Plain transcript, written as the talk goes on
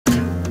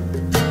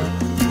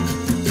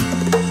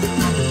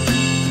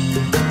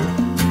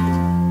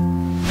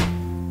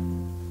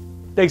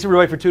Thanks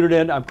everybody for tuning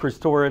in. I'm Chris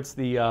Torrance.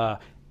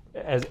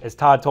 As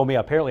Todd told me,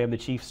 apparently I'm the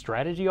Chief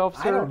Strategy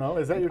Officer. I don't know.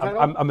 Is that your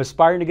title? I'm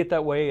aspiring to get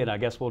that way, and I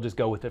guess we'll just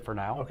go with it for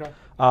now. Okay.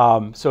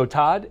 So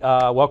Todd,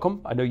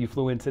 welcome. I know you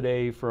flew in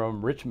today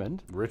from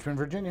Richmond. Richmond,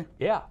 Virginia.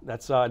 Yeah,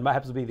 that's it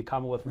happens to be the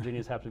Commonwealth of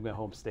Virginia's happens to be my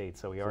home state,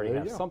 so we already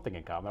have something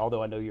in common.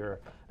 Although I know you're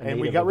a native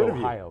we got rid of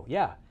of Ohio.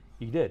 Yeah,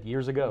 you did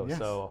years ago. Yes.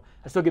 So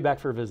I still get back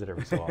for a visit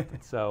every so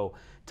often. So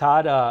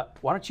Todd,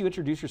 why don't you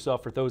introduce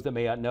yourself for those that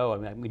may not know? I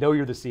mean, we know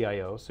you're the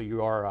CIO, so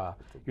you are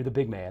you're the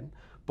big man.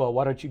 But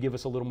why don't you give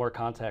us a little more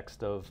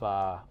context of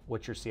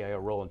what your CIO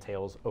role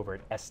entails over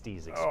at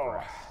Estes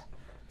Express?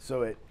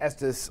 So at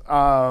Estes,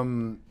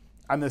 I'm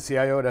the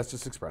CIO at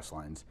Estes Express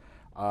Lines.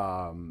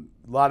 A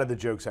lot of the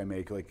jokes I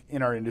make, like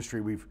in our industry,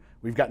 we've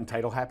gotten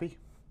title happy,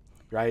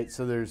 right?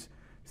 So there's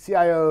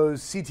CIOs,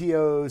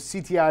 CTOs,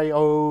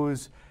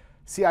 CTIOs,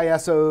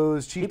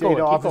 CISOs, Chief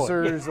Data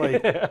Officers,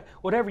 like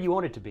whatever you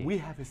want it to be. We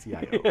have a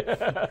CIO.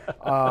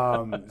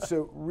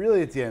 So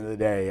really, at the end of the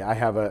day, I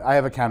have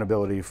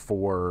accountability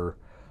for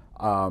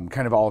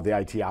kind of all of the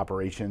IT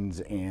operations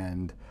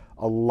and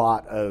a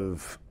lot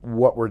of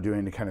what we're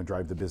doing to kind of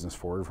drive the business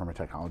forward from a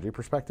technology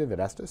perspective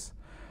at Estes.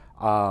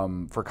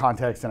 For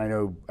context, and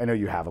I know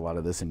you have a lot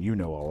of this and you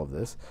know all of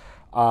this,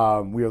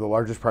 we are the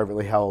largest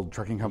privately held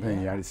trucking company in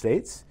the United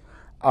States.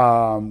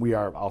 We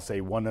are, I'll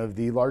say, one of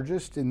the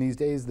largest in these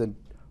days.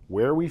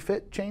 Where we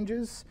fit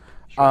changes,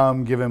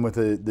 given with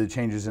the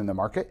changes in the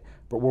market,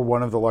 but we're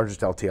one of the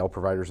largest LTL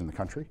providers in the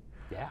country.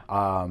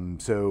 Yeah.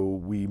 So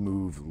we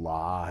move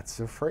lots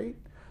of freight.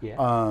 Yeah.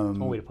 That's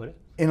one way to put it.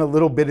 In a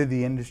little bit of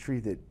the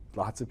industry that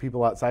lots of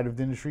people outside of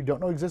the industry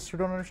don't know exists or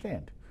don't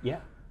understand.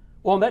 Yeah.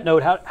 Well, on that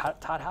note,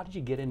 Todd, how did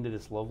you get into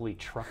this lovely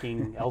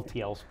trucking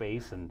LTL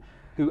space? And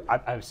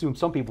I assume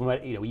some people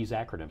might, we use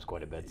acronyms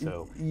quite a bit.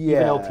 So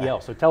even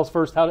LTL. So tell us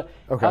first how did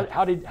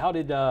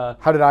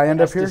I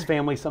end up here? Estes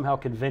family somehow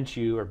convince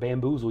you or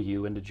bamboozle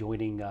you into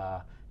joining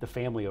the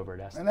family over at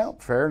Estes? No,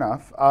 fair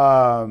enough.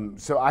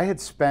 So I had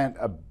spent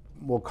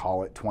we'll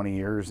call it 20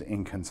 years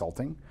in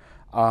consulting.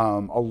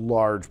 A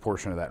large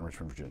portion of that in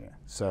Richmond, Virginia.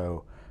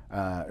 So,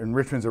 and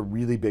Richmond's a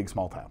really big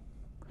small town.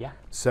 Yeah.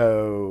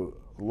 So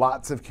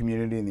lots of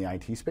community in the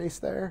IT space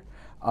there.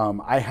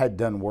 I had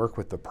done work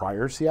with the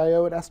prior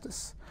CIO at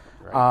Estes,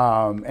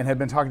 and had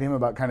been talking to him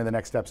about kind of the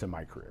next steps in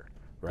my career,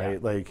 right? Yeah.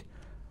 Like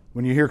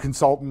when you hear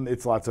consultant,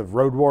 it's lots of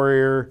road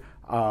warrior,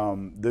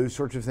 those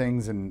sorts of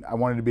things. And I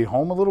wanted to be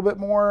home a little bit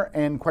more.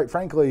 And quite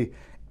frankly,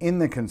 in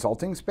the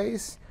consulting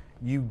space,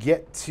 you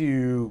get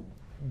to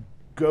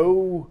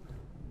go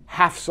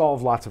half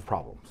solve lots of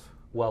problems.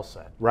 Well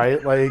said.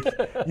 Right? Like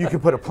you can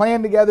put a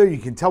plan together, you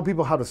can tell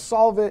people how to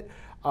solve it,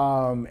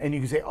 and you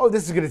can say, oh,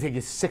 this is going to take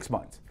you 6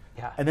 months.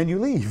 Yeah. And then you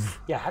leave.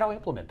 Yeah, how do I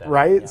implement that?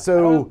 Right? Yeah.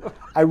 So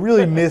I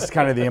really missed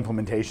kind of the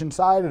implementation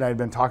side, and I'd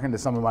been talking to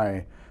some of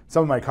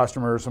my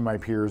customers, some of my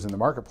peers in the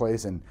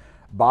marketplace, and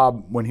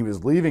Bob, when he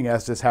was leaving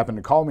Estes, happened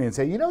to call me and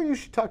say, you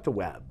should talk to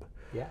Webb.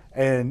 Yeah.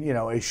 And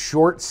a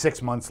short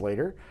 6 months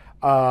later,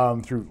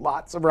 through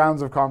lots of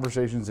rounds of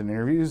conversations and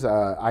interviews,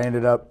 I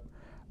ended up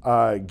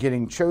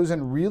getting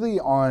chosen really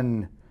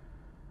on.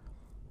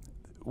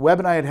 Webb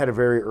and I had a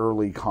very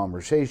early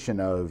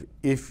conversation of,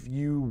 if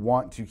you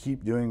want to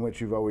keep doing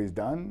what you've always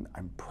done,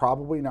 I'm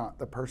probably not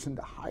the person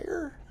to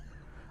hire,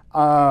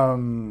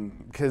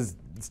 because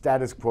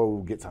status quo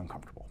gets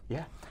uncomfortable.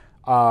 Yeah.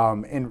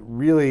 And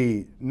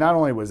really, not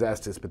only was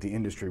Estes, but the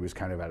industry was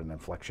kind of at an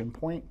inflection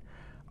point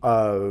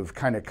of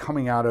kind of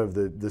coming out of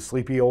the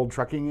sleepy old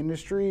trucking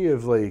industry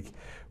of like,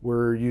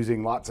 we're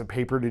using lots of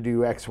paper to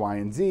do X, Y,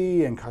 and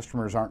Z, and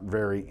customers aren't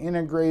very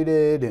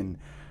integrated and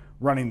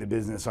running the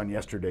business on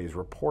yesterday's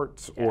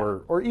reports,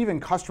 or even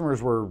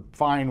customers were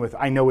fine with,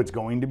 I know it's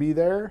going to be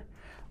there,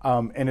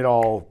 and it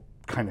all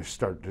kind of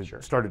started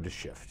to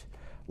shift.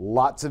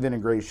 Lots of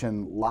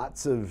integration,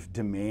 lots of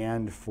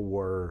demand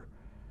for,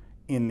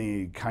 in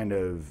the kind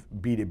of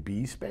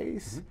B2B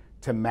space,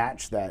 to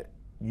match that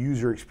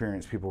user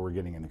experience people were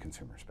getting in the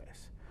consumer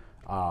space.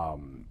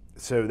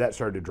 So that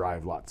started to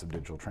drive lots of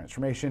digital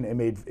transformation.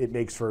 It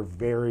makes for a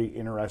very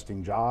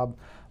interesting job,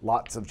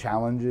 lots of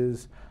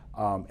challenges,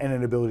 and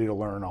an ability to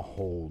learn a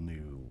whole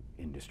new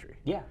industry.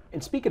 Yeah,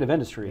 and speaking of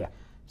industry,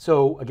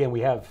 so again,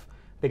 I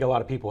think a lot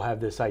of people have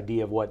this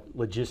idea of what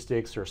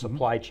logistics or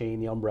supply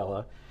chain, the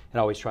umbrella, and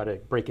I always try to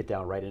break it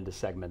down right into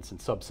segments and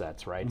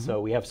subsets, right?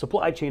 So we have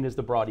supply chain as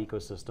the broad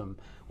ecosystem.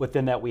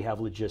 Within that, we have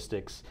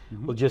logistics.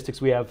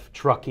 Logistics, we have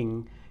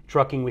trucking.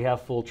 Trucking, we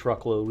have full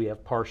truckload, we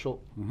have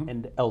partial,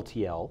 and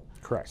LTL.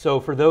 Correct. So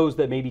for those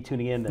that may be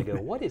tuning in, they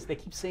go, they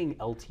keep saying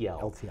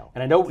LTL. LTL.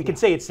 And I know we can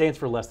say it stands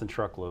for less than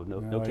truckload,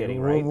 no kidding,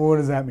 right? What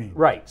does that mean?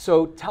 Right,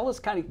 so tell us,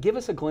 give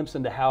us a glimpse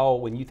into how,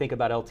 when you think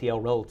about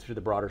LTL relative to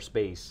the broader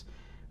space,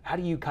 how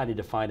do you kind of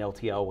define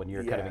LTL when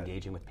you're kind of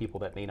engaging with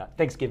people that may not,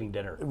 Thanksgiving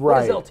dinner, right?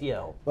 What is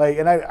LTL? Like,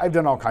 and I've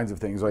done all kinds of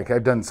things. Like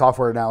I've done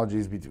software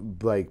analogies,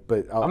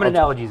 but I'm an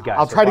analogies guy.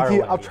 I'll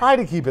try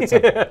to keep it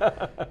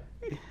simple.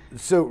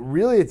 So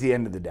really, at the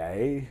end of the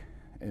day,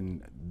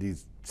 and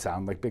these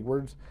sound like big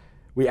words,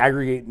 we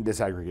aggregate and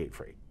disaggregate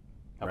freight.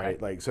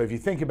 right? Like, so if you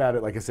think about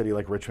it like a city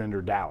like Richmond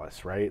or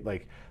Dallas, right?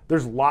 Like,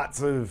 there's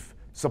lots of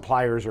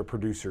suppliers or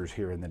producers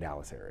here in the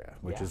Dallas area,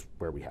 which is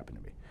where we happen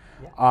to be.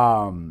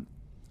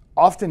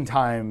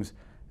 Oftentimes,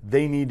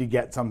 they need to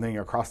get something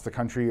across the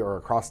country or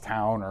across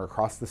town or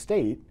across the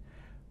state,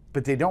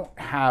 but they don't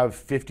have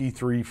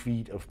 53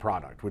 feet of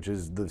product, which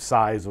is the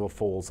size of a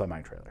full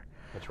semi-trailer.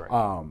 That's right.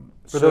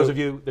 For those of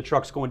you, the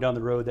trucks going down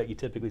the road that you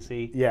typically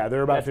see. Yeah,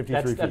 they're about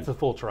 53 feet. That's the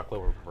full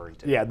truckload we're referring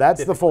to. Yeah,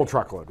 that's the full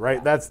truckload, right?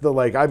 Yeah. That's the,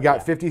 like, I've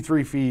got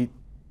 53 feet.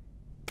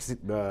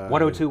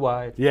 102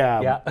 wide.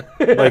 Yeah.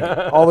 Like,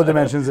 all the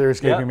dimensions that are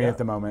escaping me at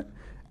the moment.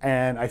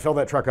 And I fill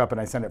that truck up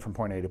and I send it from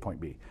point A to point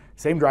B.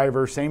 Same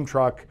driver, same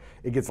truck.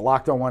 It gets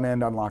locked on one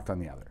end, unlocked on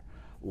the other.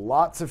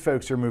 Lots of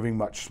folks are moving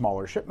much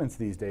smaller shipments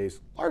these days,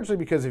 largely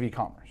because of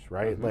e-commerce,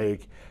 right?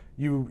 Like,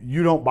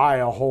 you don't buy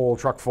a whole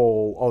truck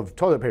full of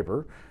toilet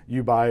paper.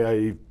 You buy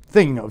a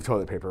thing of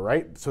toilet paper,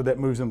 right? So that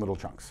moves in little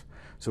chunks.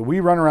 So we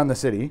run around the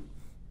city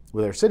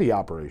with our city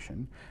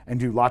operation and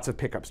do lots of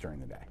pickups during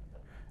the day.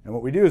 And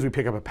what we do is we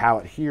pick up a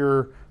pallet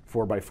here,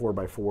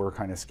 4x4x4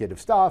 kind of skid of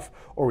stuff,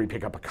 or we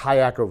pick up a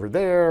kayak over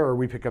there, or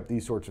we pick up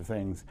these sorts of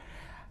things,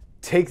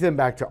 take them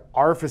back to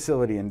our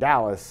facility in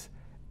Dallas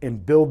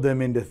and build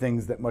them into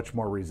things that much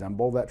more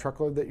resemble that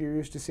truckload that you're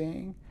used to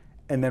seeing,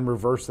 and then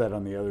reverse that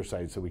on the other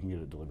side so we can get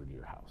it delivered to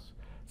your house.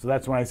 So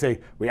that's when I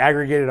say we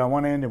aggregate it on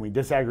one end and we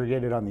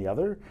disaggregate it on the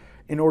other.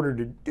 In order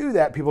to do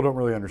that, people don't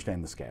really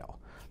understand the scale.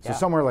 So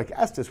somewhere like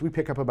Estes, we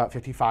pick up about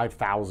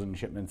 55,000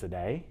 shipments a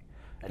day.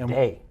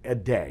 A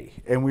day.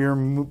 And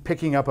we're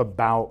picking up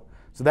about,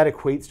 so that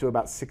equates to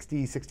about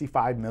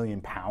 65 million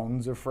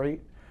pounds of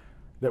freight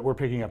that we're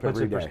picking up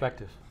every day. Puts in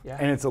perspective. Yeah.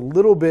 And it's a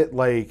little bit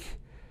like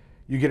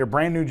you get a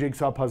brand new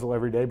jigsaw puzzle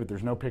every day, but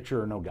there's no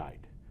picture or no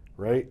guide,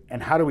 right?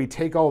 And how do we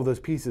take all of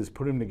those pieces,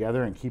 put them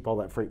together, and keep all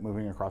that freight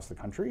moving across the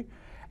country?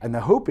 And the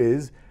hope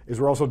is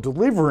we're also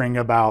delivering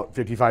about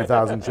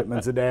 55,000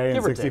 shipments a day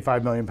and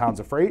 65 million pounds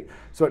of freight,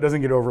 so it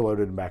doesn't get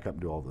overloaded and back up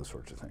and do all those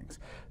sorts of things.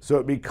 So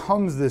it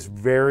becomes this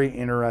very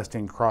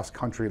interesting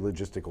cross-country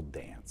logistical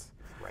dance.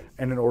 Right.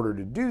 And in order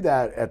to do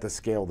that at the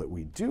scale that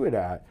we do it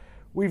at,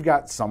 we've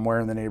got somewhere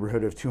in the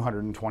neighborhood of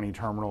 220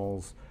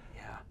 terminals,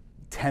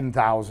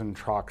 10,000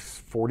 trucks,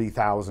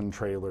 40,000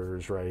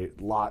 trailers, right?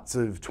 Lots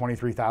of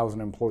 23,000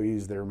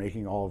 employees that are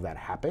making all of that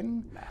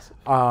happen.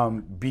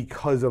 Massive.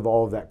 Because of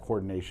all of that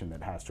coordination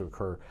that has to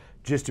occur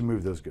just to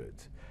move those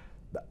goods.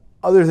 The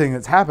other thing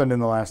that's happened in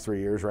the last 3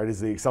 years, right, is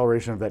the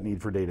acceleration of that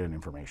need for data and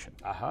information.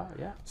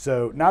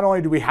 So not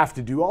only do we have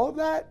to do all of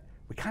that,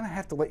 we kind of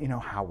have to let you know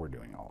how we're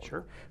doing all of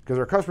it. Because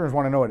our customers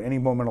want to know at any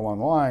moment along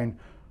the line,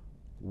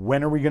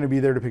 when are we going to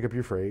be there to pick up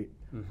your freight?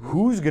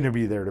 Who's going to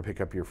be there to pick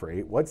up your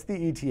freight? What's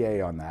the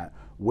ETA on that?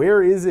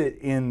 Where is it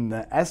in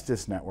the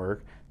Estes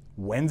network?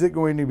 When's it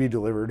going to be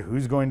delivered?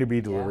 Who's going to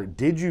be delivered?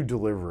 Did you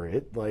deliver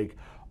it? Like,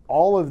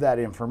 all of that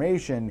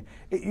information,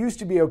 it used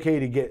to be okay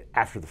to get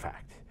after the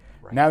fact.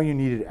 Now you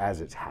need it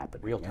as it's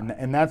happening. Real time.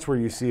 And that's where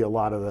you see a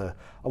lot of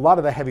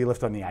the heavy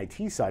lift on the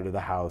IT side of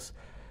the house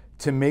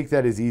to make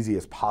that as easy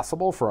as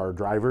possible for our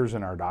drivers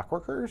and our dock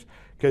workers.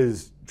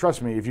 Because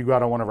trust me, if you go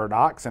out on one of our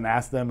docks and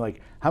ask them,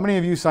 like, how many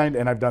of you signed,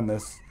 and I've done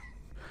this,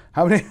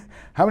 how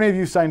many of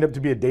you signed up to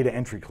be a data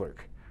entry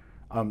clerk?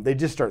 They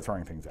just start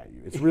throwing things at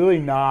you. It's really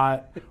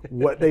not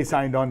what they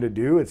signed on to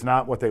do. It's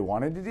not what they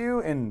wanted to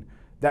do. And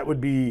that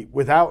would be,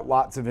 without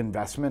lots of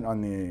investment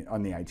on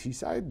the IT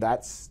side,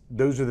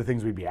 those are the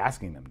things we'd be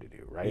asking them to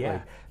do, right?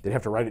 Like, they'd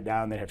have to write it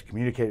down, they'd have to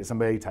communicate it to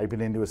somebody, type it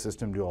into a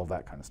system, do all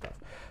that kind of stuff.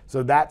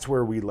 So that's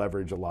where we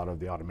leverage a lot of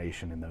the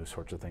automation and those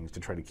sorts of things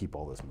to try to keep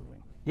all this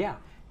moving. Yeah,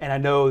 and I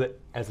know that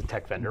as a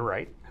tech vendor,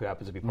 right, who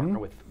happens to be partner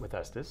with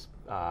Estes,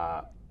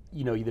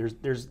 you know,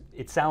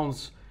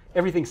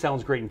 everything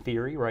sounds great in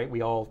theory, right?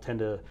 We all tend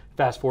to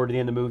fast forward to the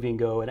end of the movie and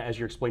go, and as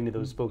you're explaining to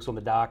those folks on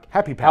the dock,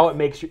 happy path. How it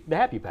makes the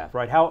happy path,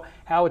 right?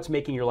 How it's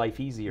making your life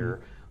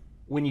easier.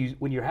 When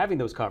you're having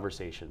those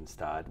conversations,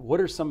 Todd, what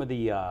are some of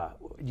the?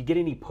 Do you get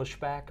any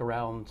pushback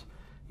around,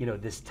 you know,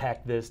 this,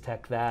 tech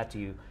that? Do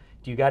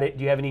you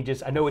have any?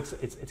 Just, I know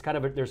it's kind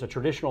of there's a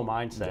traditional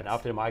mindset.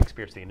 Often in my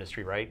experience in the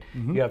industry, right?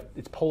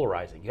 It's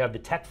polarizing. You have the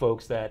tech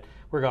folks that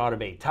we're going to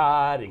automate,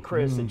 Todd and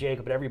Chris and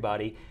Jacob and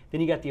everybody. Then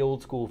you got the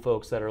old school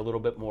folks that are a little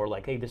bit more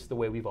like, hey, this is the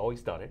way we've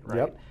always done it,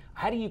 right?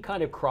 How do you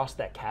kind of cross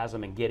that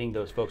chasm and getting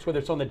those folks, whether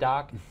it's on the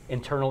dock,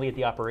 internally at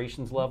the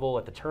operations level,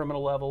 at the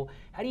terminal level,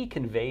 how do you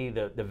convey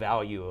the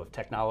value of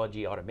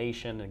technology,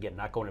 automation, and again,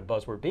 not going to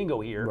buzzword bingo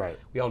here. Right.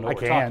 We all know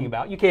what we're talking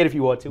about. You can if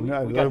you want to.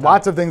 No, there are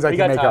lots of things I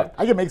can make up.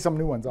 I can make some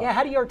new ones up. Yeah,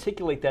 how do you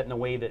articulate that in a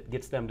way that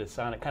gets them to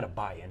kind of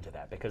buy into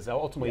that? Because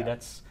ultimately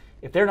that's,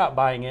 if they're not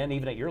buying in,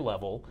 even at your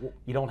level,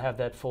 you don't have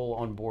that full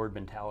on board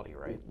mentality,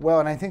 right? Well,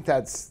 and I think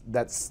that's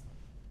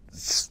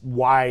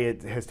why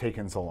it has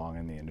taken so long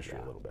in the industry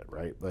a little bit,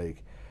 right?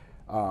 Like,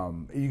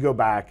 you go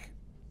back,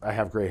 I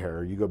have gray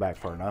hair, you go back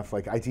far enough,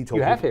 like IT told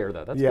You have hair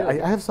though, that's good.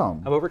 I have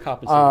some. I'm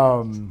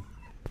overcompensating.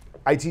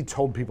 IT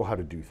told people how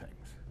to do things.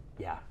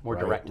 Yeah, more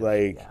directive.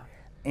 Like,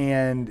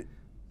 and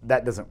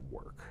that doesn't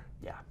work.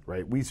 Yeah.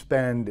 Right? We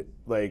spend,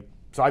 like,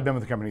 so I've been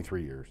with the company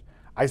 3 years.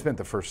 I spent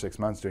the first 6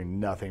 months doing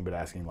nothing but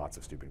asking lots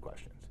of stupid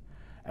questions.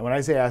 And when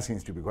I say asking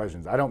stupid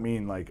questions, I don't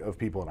mean like of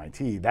people in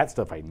IT. That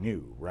stuff I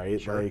knew,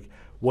 right? Sure. Like,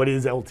 what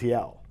is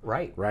LTL?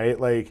 Right. Right?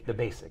 Like the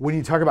basics. When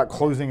you talk about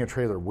closing a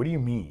trailer, what do you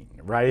mean?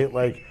 Right?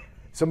 Like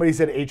somebody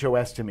said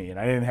HOS to me, and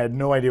I had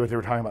no idea what they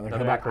were talking about. They're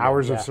talking about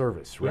hours of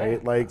service,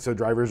 right? Yeah. Like, so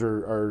drivers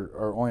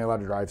are only allowed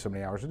to drive so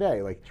many hours a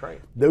day. Like, that's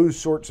right. Those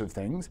sorts of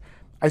things.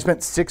 I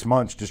spent 6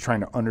 months just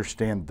trying to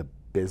understand the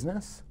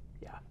business.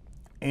 Yeah.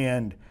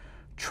 And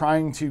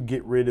trying to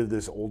get rid of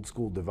this old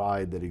school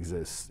divide that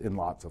exists in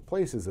lots of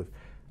places of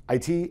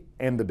IT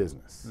and the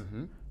business,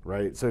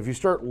 right? So if you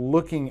start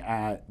looking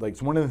at, like,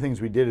 so one of the things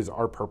we did is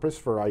our purpose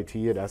for IT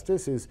at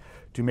Estes is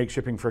to make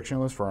shipping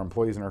frictionless for our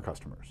employees and our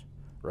customers,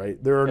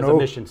 right? There are As a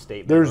mission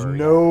statement. There's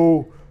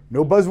no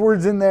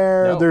buzzwords in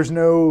there. No. There's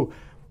no,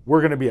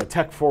 we're going to be a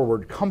tech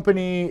forward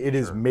company. It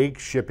is make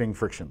shipping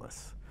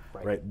frictionless,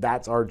 right?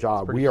 That's our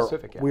job. We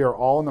are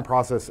all in the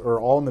process, or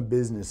all in the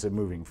business of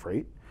moving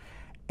freight,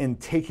 and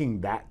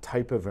taking that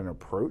type of an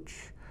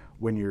approach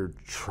when you're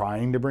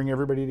trying to bring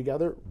everybody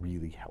together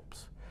really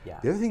helps.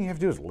 Yeah. The other thing you have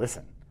to do is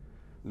listen.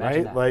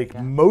 Imagine right? that.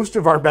 Like most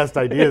of our best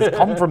ideas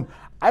come from,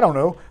 I don't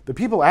know, the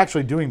people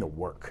actually doing the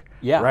work.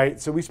 Yeah. Right?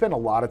 So we spend a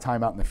lot of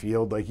time out in the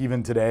field. Like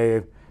even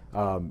today,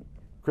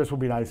 Chris will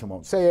be nice and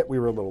won't say it. We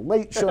were a little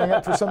late showing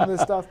up for some of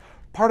this stuff.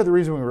 Part of the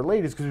reason we were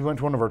late is because we went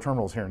to one of our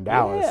terminals here in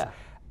Dallas. Yeah.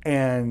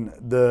 And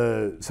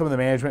some of the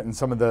management and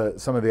some of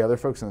the other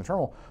folks in the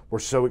terminal were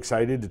so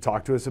excited to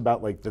talk to us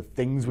about like the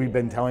things we've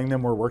been telling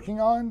them we're working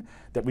on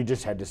that we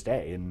just had to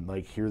stay and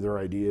like hear their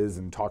ideas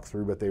and talk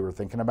through what they were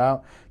thinking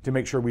about to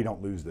make sure we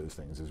don't lose those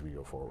things as we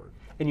go forward.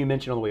 And you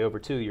mentioned on the way over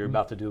too, you're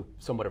about to do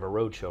somewhat of a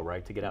road show,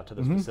 right, to get out to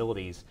those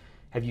facilities.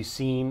 Have you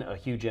seen a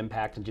huge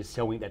impact in just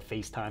showing that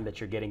face time that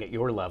you're getting at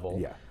your level?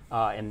 Yeah.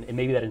 And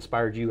maybe that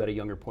inspired you at a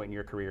younger point in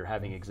your career,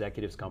 having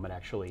executives come and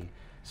actually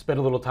spend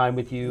a little time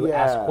with you,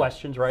 ask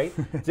questions, right?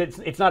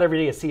 It's not every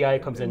day a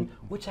CI comes in,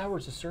 which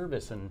hours of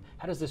service and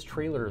how does this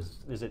trailer,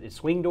 is it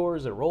swing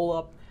doors, is it roll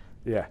up?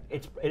 Yeah.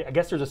 I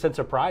guess there's a sense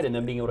of pride in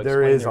them being able to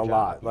there explain is their a job.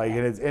 lot, like,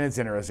 and it's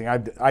interesting.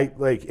 I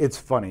like, it's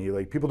funny,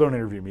 like people don't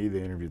interview me,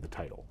 they interview the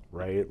title,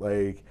 right?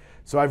 Like,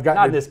 so I've gotten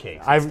Not in this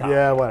case.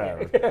 Yeah,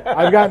 whatever.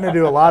 I've gotten to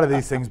do a lot of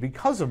these things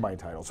because of my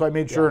title. So I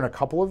made sure in a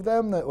couple of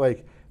them that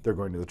like they're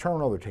going to the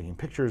terminal, they're taking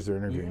pictures, they're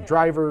interviewing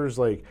drivers.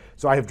 Like,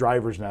 so I have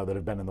drivers now that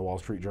have been in the Wall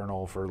Street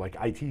Journal for like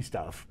IT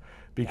stuff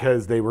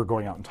because they were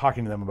going out and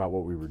talking to them about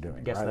what we were doing.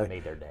 I guess right? that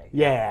made their day.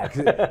 Yeah,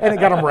 and it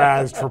got them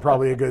razzed for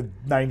probably a good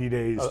 90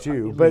 days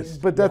too.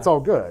 But that's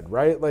all good,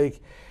 right? Like,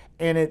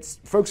 and it's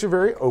folks are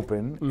very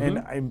open,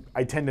 and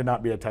I tend to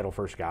not be a title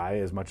first guy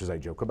as much as I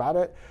joke about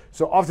it.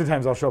 So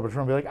oftentimes I'll show up at a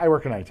firm and be like, I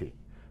work in IT.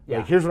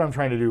 Like, here's what I'm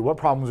trying to do. What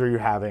problems are you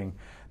having?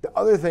 The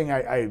other thing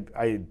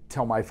I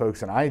tell my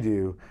folks and I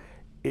do,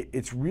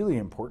 it's really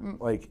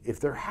important. Like, if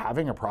they're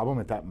having a problem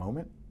at that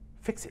moment,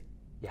 fix it.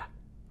 Yeah.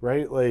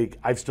 Right? Like,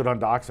 I've stood on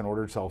docks and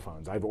ordered cell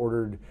phones. I've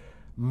ordered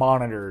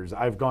monitors.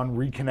 I've gone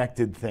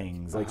reconnected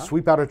things. Like,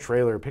 sweep out a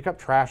trailer, pick up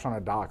trash on a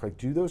dock. Like,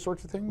 do those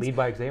sorts of things. Lead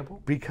by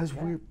example. Because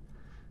we're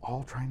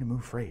all trying to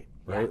move freight,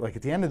 right? Like,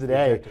 at the end of the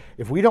day,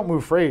 if we don't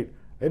move freight,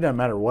 it doesn't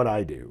matter what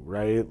I do,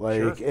 right?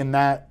 Like, and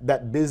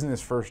that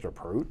business first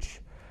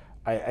approach,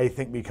 I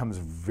think becomes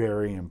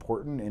very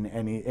important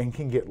and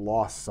can get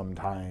lost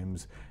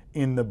sometimes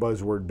in the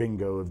buzzword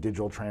bingo of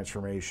digital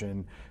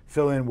transformation.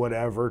 Fill in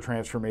whatever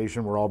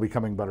transformation, we're all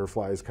becoming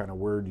butterflies kind of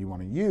word you want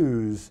to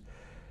use.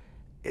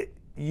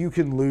 You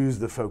can lose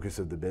the focus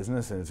of the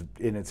business, and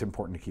it's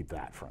important to keep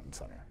that front and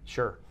center.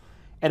 Sure.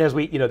 And as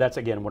we, that's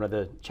again one of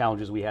the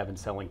challenges we have in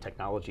selling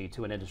technology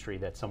to an industry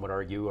that some would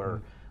argue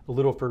are a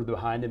little further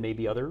behind than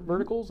maybe other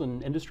verticals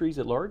and industries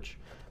at large.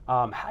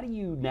 How do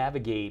you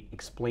navigate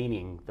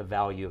explaining the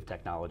value of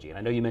technology? And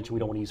I know you mentioned we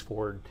don't want to use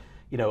forward,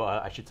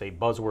 I should say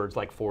buzzwords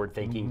like forward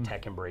thinking,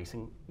 tech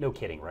embracing. No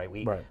kidding, right?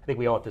 I think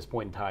we all at this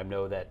point in time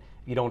know that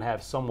if you don't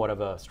have somewhat of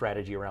a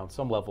strategy around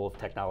some level of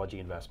technology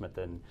investment,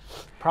 then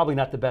probably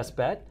not the best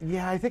bet.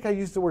 Yeah, I think I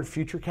used the word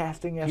future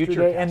casting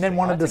yesterday, and then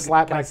wanted to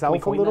slap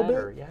myself a little bit.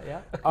 Or,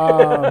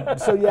 yeah.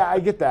 So yeah, I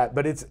get that,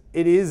 but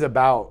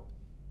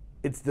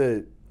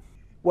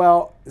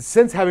well,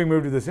 since having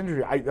moved to this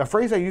industry, a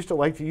phrase I used to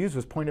like to use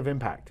was point of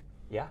impact.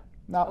 Yeah.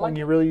 Not when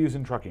you really use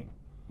in trucking.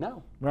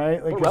 No.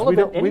 Right? Like, but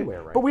relevant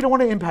anywhere, right? But we don't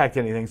want to impact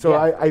anything. So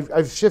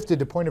I've shifted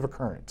to point of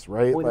occurrence,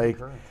 right? Point of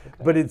occurrence.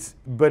 Okay.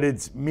 But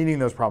it's meeting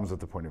those problems at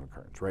the point of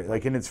occurrence, right?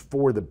 Like, and it's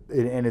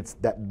it's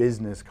that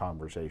business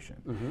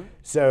conversation.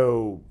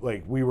 So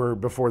like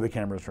before the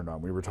cameras turned on,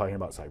 we were talking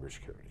about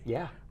cybersecurity.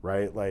 Yeah.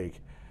 Right?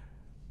 Like,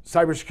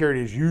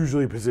 cybersecurity is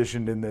usually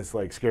positioned in this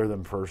like scare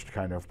them first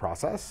kind of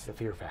process. The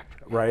fear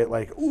factor. Right?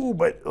 Like, ooh,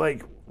 but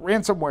like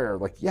ransomware,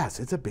 like, yes,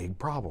 it's a big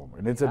problem,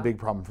 and it's a big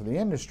problem for the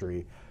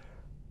industry.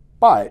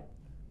 But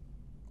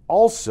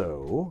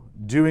also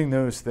doing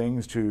those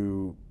things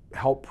to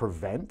help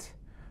prevent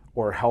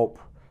or help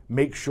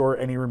make sure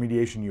any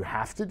remediation you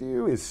have to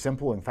do is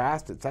simple and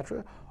fast, et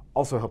cetera,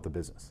 also help the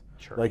business.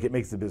 Sure. Like it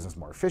makes the business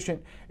more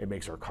efficient. It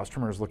makes our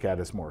customers look at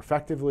us more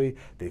effectively.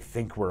 They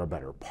think we're a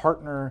better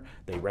partner.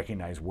 They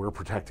recognize we're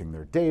protecting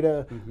their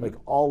data, like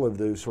all of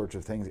those sorts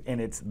of things.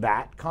 And it's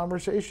that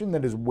conversation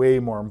that is way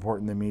more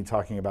important than me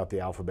talking about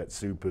the alphabet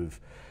soup of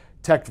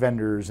tech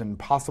vendors and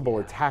possible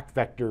attack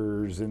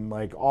vectors and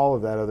like all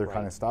of that other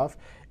kind of stuff.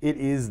 It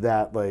is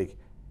that like,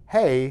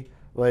 hey,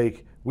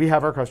 like we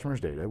have our customers'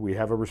 data. We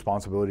have a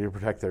responsibility to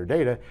protect their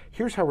data.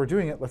 Here's how we're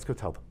doing it. Let's go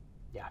tell them.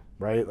 Yeah.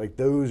 Right? Like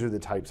those are the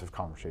types of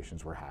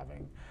conversations we're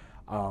having.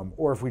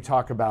 Or if we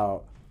talk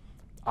about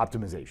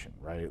optimization,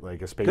 right?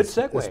 Like a space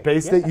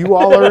that you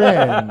all are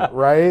in,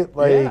 right?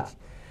 Like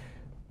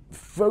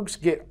folks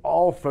get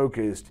all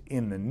focused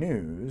in the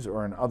news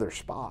or in other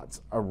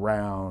spots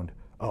around,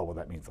 oh, well,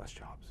 that means less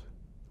jobs.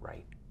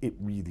 Right. It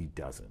really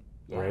doesn't.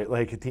 Right?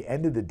 Like at the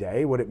end of the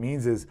day, what it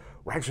means is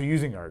we're actually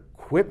using our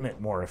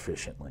equipment more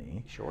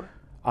efficiently. Sure.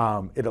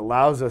 It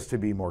allows us to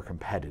be more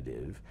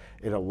competitive.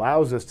 It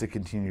allows us to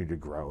continue to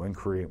grow and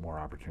create more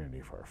opportunity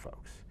for our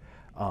folks.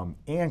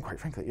 And quite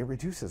frankly, it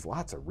reduces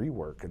lots of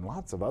rework and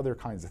lots of other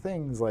kinds of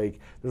things. Like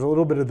there's a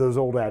little bit of those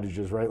old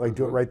adages, right? Like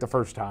do it right the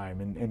first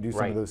time and do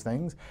some of those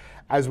things.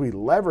 As we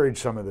leverage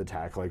some of the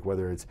tech, like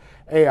whether it's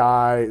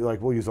AI, like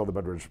we'll use all the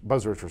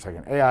buzzwords for a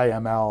second, AI,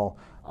 ML,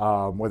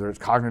 whether it's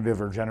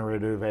cognitive or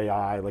generative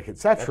AI, like et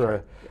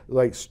cetera,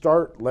 like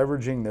start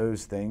leveraging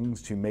those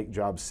things to make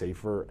jobs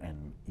safer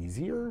and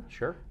easier,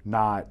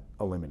 not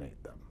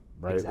eliminate them,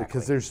 right? Exactly.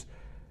 Because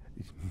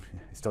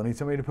I still need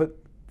somebody to put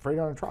freight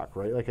on a truck,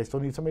 right? Like I still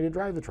need somebody to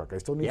drive the truck. I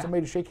still need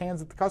somebody to shake hands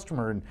with the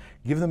customer and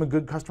give them a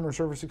good customer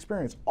service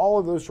experience. All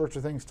of those sorts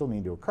of things still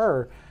need to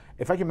occur.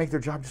 If I can make their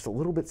job just a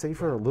little bit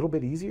safer, a little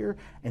bit easier,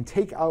 and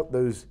take out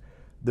those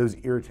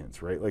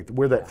irritants, right? Like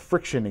where that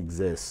friction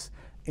exists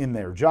in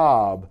their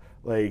job,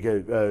 like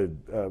a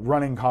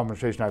running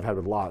conversation I've had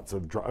with lots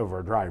of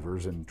our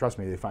drivers, and trust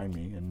me, they find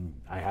me, and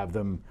I have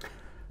them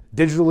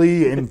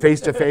digitally and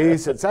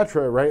face-to-face, et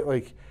cetera, right?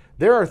 Like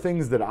there are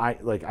things that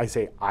I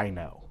say I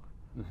know.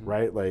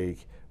 Right? Like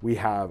we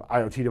have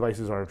IoT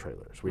devices on our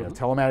trailers. We have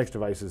telematics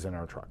devices in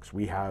our trucks.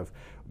 We have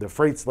the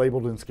freight's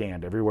labeled and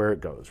scanned everywhere it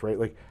goes, right?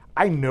 Like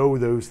I know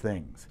those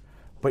things,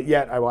 but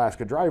yet I will ask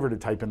a driver to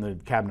type in the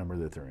cab number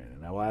that they're in,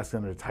 and I will ask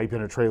them to type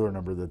in a trailer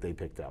number that they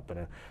picked up.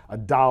 And a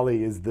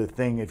dolly is the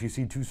thing, if you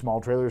see two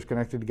small trailers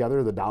connected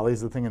together, the dolly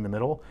is the thing in the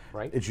middle.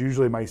 Right. It's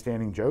usually my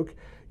standing joke.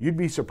 You'd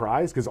be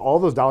surprised, because all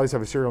those dollies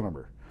have a serial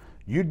number.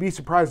 You'd be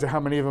surprised at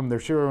how many of them their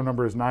serial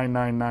number is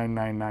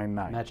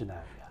 999999. Imagine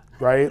that.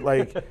 Right?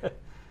 Like,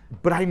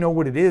 but I know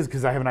what it is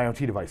because I have an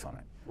IoT device on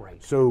it.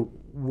 Right. So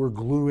we're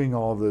gluing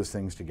all of those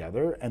things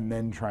together and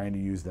then trying to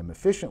use them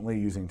efficiently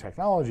using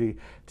technology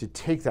to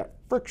take that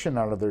friction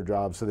out of their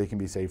jobs so they can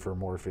be safer,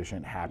 more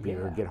efficient,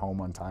 happier, get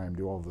home on time,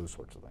 do all of those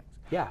sorts of things.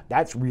 Yeah.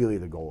 That's really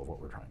the goal of what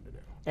we're trying to do.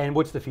 And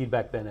what's the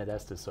feedback been at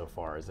Estes so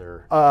far? Is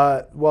there?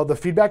 Well, the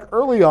feedback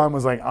early on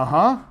was like,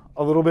 a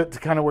little bit to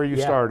kind of where you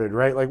started,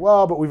 right? Like,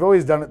 well, but we've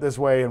always done it this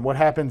way, and what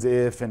happens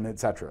if, and et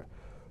cetera.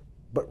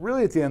 But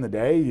really, at the end of the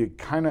day, you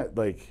kind of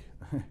like,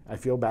 I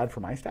feel bad for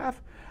my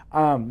staff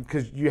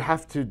because you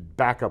have to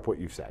back up what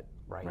you've said,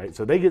 right?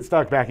 So they get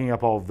stuck backing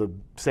up all of the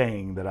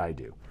saying that I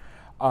do.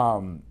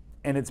 And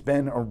it's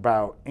been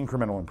about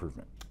incremental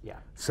improvement. Yeah.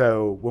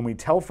 So when we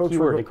tell folks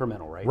keyword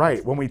incremental, right?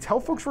 Right. When we tell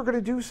folks we're going to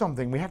do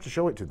something, we have to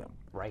show it to them.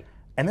 Right.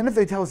 And then if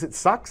they tell us it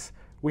sucks,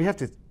 we have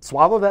to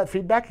swallow that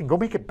feedback and go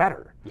make it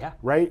better. Yeah.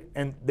 Right.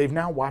 And they've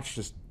now watched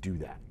us do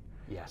that.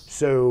 Yes.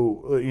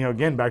 So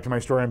again, back to my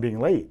story on being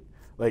late.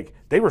 Like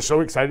they were so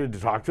excited to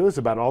talk to us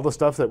about all the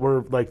stuff that we're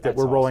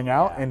rolling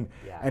out, and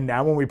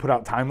now when we put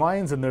out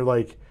timelines, and they're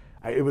like,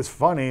 it was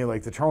funny.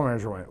 Like the terminal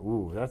manager went,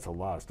 "Ooh, that's a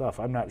lot of stuff.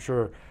 I'm not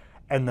sure."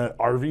 And the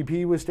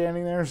RVP was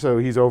standing there, so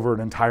he's over an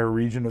entire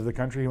region of the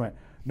country. He went,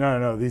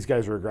 "No, these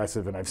guys are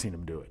aggressive, and I've seen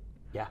them do it."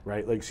 Yeah.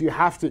 Right. Like so, you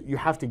have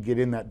to get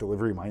in that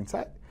delivery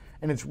mindset,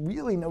 and it's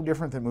really no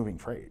different than moving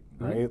freight,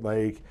 right?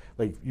 Like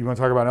you want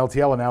to talk about an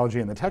LTL analogy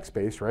in the tech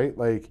space, right?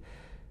 Like.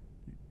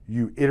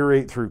 You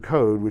iterate through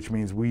code, which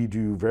means we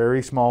do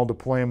very small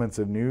deployments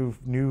of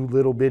new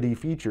little bitty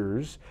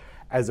features,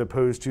 as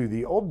opposed to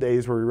the old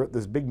days where we wrote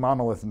this big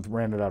monolith and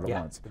ran it out at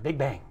once. The big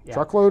bang. Yeah.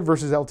 Truckload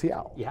versus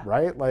LTL,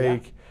 right?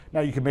 Like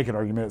now you can make an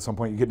argument at some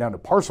point you get down to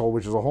parcel,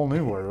 which is a whole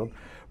new world,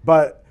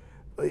 but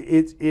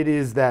it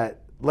is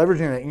that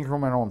leveraging that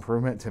incremental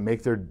improvement to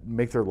make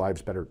their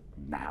lives better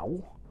now.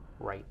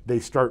 Right. They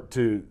start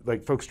to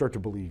folks start to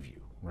believe you.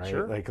 Right,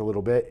 sure. Like a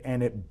little bit,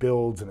 and it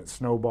builds and it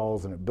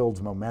snowballs and it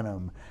builds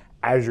momentum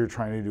as you're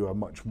trying to do a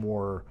much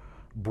more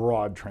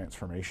broad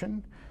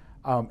transformation.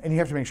 And you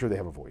have to make sure they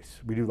have a voice.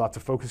 We do lots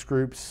of focus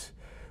groups.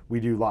 We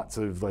do lots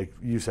of, like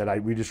you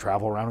said, we just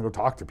travel around and go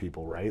talk to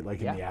people, right? Like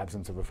in the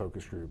absence of a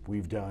focus group.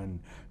 We've done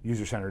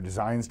user-centered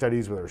design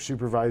studies with our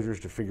supervisors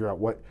to figure out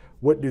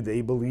what do they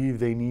believe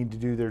they need to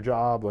do their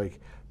job, like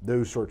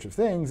those sorts of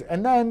things.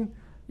 And then,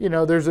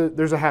 there's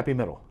a happy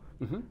middle,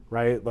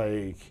 right?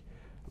 Like.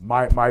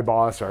 My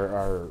boss,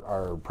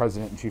 our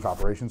president and chief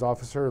operations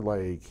officer,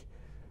 like,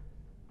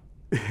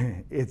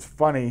 it's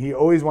funny. He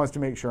always wants to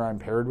make sure I'm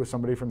paired with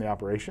somebody from the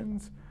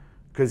operations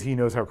because he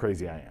knows how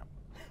crazy I am,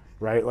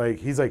 right? Like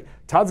he's like,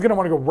 Todd's gonna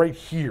want to go right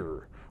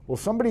here. Will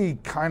somebody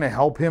kind of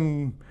help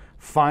him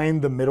find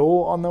the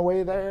middle on the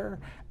way there?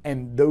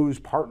 And those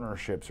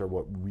partnerships are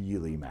what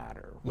really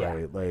matter,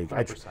 right? Like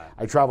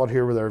I traveled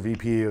here with our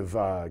VP of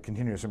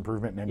continuous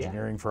improvement and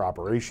engineering for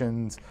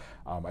operations.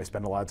 I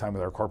spend a lot of time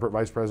with our corporate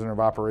vice president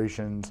of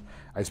operations.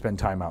 I spend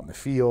time out in the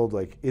field.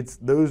 Like it's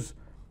those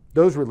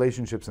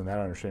relationships and that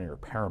understanding are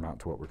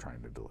paramount to what we're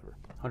trying to deliver.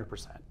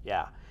 100%,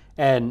 yeah.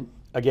 And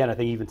again, I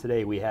think even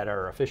today we had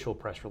our official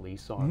press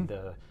release on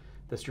the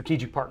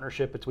strategic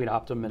partnership between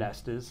Optum and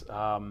Estes.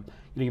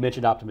 You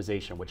mentioned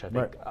optimization, which I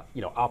think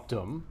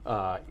Optum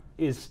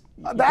is.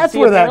 That's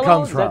where that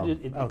comes from.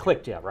 It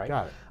clicked, yeah, right.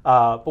 Got it.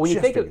 But when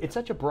you think of, it's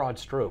such a broad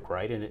stroke,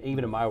 right? And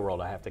even in my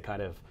world, I have to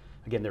kind of,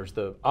 again, there's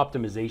the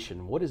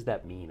optimization. What does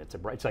that mean?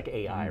 It's like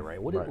AI,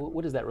 right?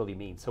 What does that really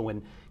mean? So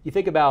when you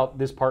think about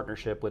this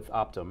partnership with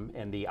Optum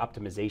and the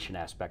optimization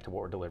aspect of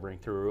what we're delivering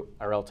through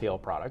our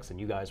LTL products, and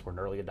you guys were an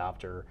early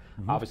adopter,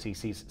 obviously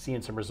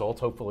seeing some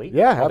results, hopefully.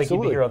 Yeah, I don't absolutely.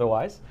 think you'd be here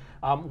otherwise.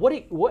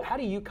 How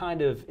do you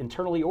kind of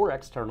internally or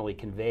externally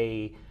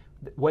convey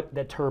what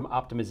that term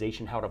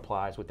optimization, how it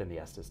applies within the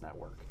Estes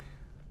network?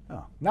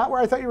 Oh, not where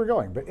I thought you were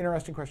going, but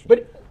interesting question.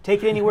 But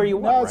take it anywhere you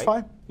want. No, it's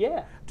fine.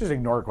 Yeah. Just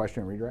ignore a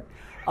question and redirect.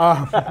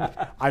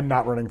 I'm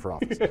not running for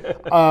office.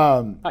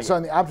 So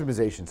on the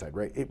optimization side,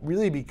 right, it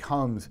really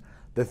becomes,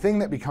 the thing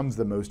that becomes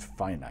the most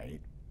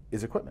finite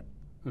is equipment,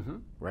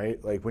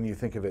 right? Like when you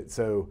think of it,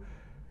 so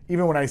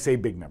even when I say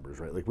big numbers,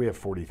 right, like we have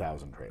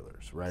 40,000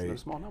 trailers, right?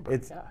 It's no small number.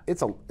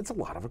 It's a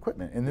lot of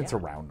equipment, and it's a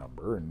round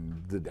number,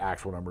 and the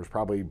actual number is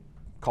probably,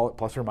 call it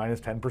plus or minus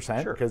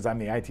 10%, because I'm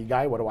the IT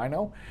guy, what do I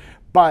know?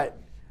 But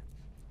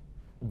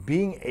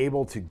being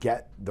able to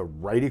get the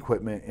right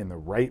equipment in the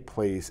right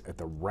place at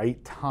the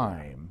right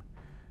time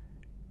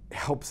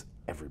helps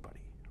everybody,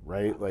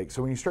 right? Like,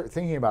 so when you start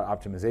thinking about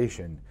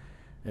optimization,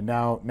 and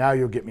now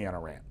you'll get me on a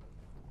rant.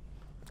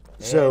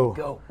 So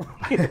go.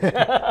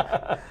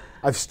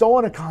 I've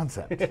stolen a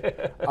concept.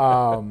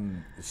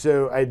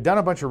 So I'd done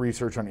a bunch of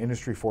research on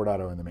Industry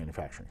 4.0 in the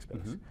manufacturing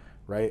space,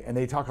 right? And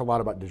they talk a lot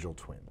about digital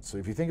twins. So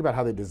if you think about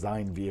how they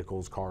design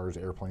vehicles, cars,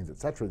 airplanes, et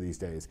cetera these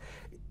days,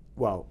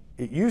 well,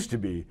 it used to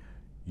be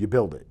you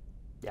build it,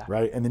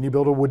 right? And then you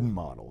build a wooden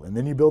model, and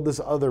then you build this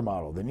other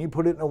model, then you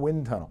put it in a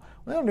wind tunnel.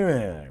 Well, they don't do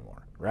any of that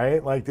anymore,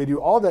 right? Like they do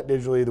all that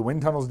digitally, the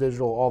wind tunnel's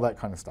digital, all that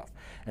kind of stuff.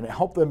 And it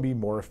helped them be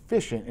more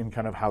efficient in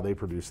kind of how they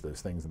produce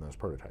those things and those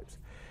prototypes.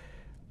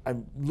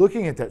 I'm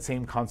looking at that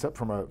same concept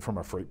from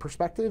a freight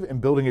perspective and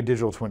building a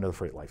digital twin of the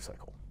freight life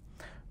cycle,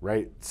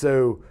 right?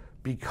 So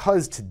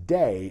because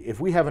today, if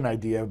we have an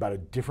idea about a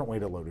different way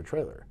to load a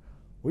trailer,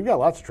 we've got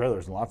lots of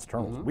trailers and lots of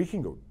terminals. We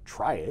can go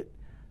try it.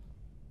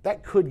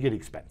 That could get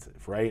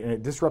expensive, right? And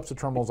it disrupts the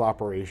terminal's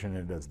operation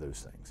and it does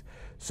those things.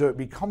 So it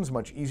becomes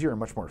much easier and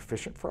much more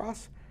efficient for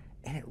us.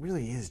 And it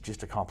really is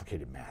just a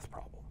complicated math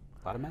problem.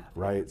 A lot of math.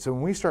 Right? So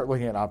when we start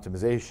looking at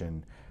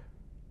optimization,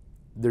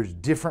 there's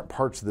different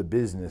parts of the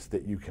business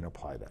that you can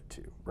apply that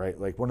to, right?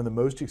 Like one of the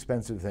most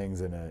expensive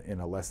things in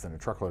a less than a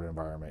truckload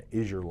environment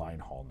is your line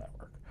haul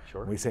network.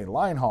 Sure. When we say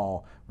line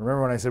haul,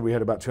 remember when I said we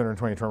had about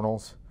 220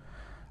 terminals?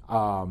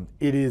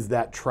 It is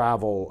that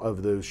travel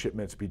of those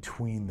shipments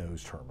between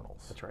those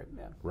terminals. That's right,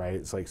 yeah. Right?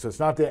 It's like, so it's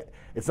not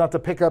the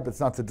pickup, it's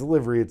not the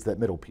delivery, it's that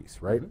middle piece,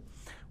 right?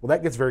 Well,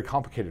 that gets very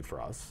complicated for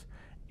us.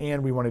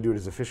 And we want to do it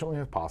as efficiently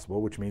as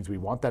possible, which means we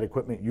want that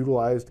equipment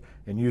utilized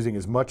and using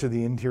as much of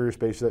the interior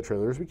space of that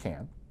trailer as we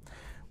can.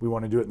 We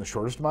want to do it in the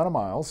shortest amount of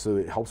miles, so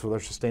it helps with our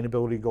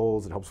sustainability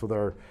goals. It helps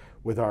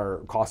with our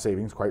cost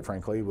savings, quite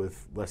frankly,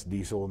 with less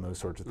diesel and those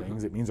sorts of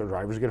things. It means our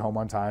drivers get home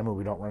on time and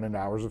we don't run into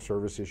hours of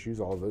service issues,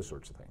 all of those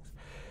sorts of things.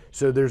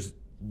 So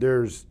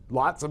there's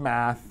lots of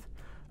math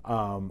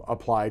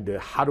applied to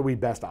how do we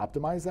best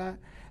optimize that,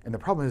 and the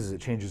problem is it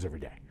changes every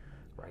day.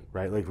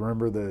 Right? Like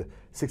remember the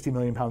 60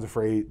 million pounds of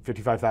freight,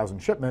 55,000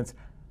 shipments.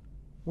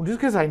 Well, just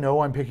because I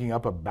know I'm picking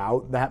up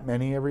about that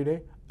many every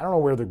day, I don't know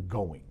where they're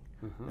going.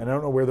 And I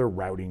don't know where they're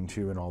routing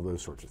to and all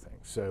those sorts of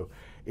things. So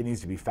it needs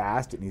to be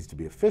fast, it needs to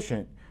be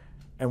efficient,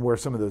 and where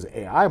some of those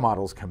AI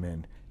models come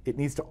in, it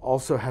needs to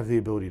also have the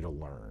ability to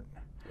learn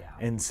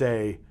and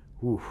say,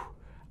 ooh,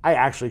 I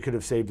actually could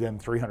have saved them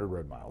 300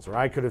 road miles, or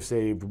I could have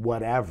saved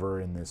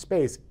whatever in this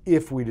space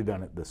if we'd have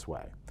done it this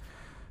way.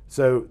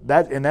 So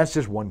that's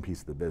just one piece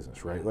of the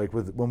business, right? Like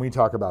when we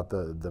talk about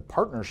the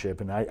partnership,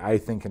 and I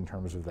think in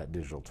terms of that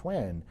digital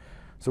twin,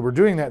 so we're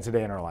doing that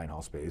today in our line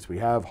haul space. We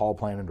have haul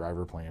plan and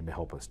driver plan to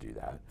help us do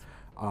that.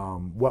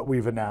 What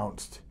we've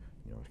announced,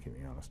 to keep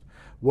me honest,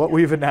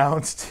 we've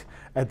announced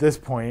at this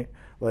point,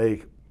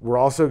 like we're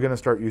also going to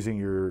start using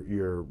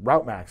your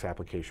Route Max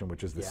application,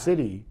 which is the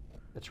city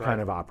kind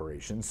of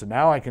operation. So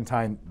now I can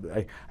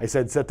I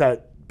said set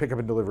that pickup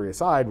and delivery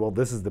aside. Well,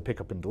 this is the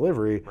pickup and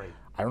delivery. Right.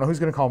 I don't know who's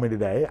going to call me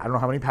today. I don't know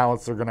how many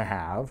pallets they're going to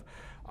have.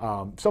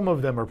 Some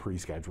of them are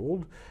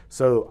pre-scheduled.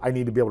 So I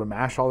need to be able to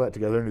mash all that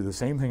together and do the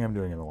same thing I'm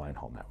doing in the line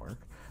haul network.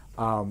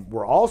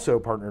 We're also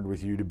partnered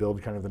with you to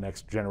build kind of the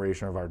next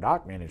generation of our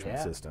dock management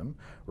system,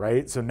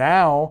 right? So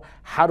now,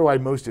 how do I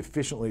most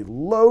efficiently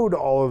load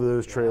all of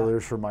those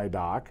trailers for my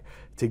dock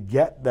to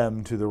get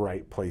them to the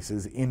right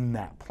places in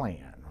that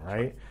plan,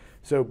 right?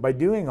 So by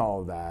doing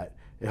all of that,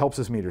 it helps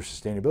us meet our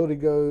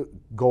sustainability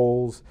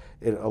goals.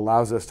 It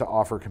allows us to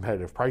offer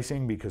competitive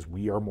pricing because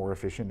we are more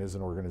efficient as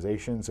an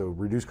organization. So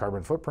reduce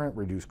carbon footprint,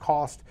 reduce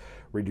cost,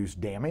 reduce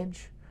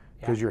damage,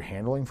 because you're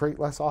handling freight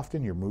less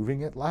often, you're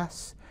moving it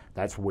less.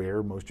 That's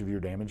where most of your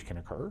damage can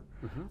occur.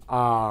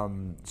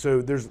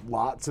 So there's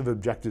lots of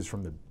objectives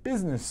from the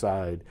business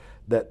side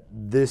that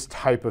this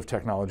type of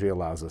technology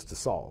allows us to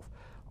solve.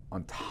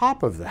 On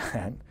top of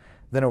that,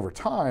 then over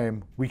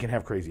time, we can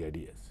have crazy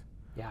ideas.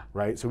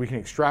 Right? So we can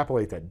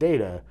extrapolate that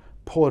data,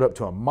 pull it up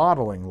to a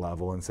modeling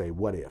level and say,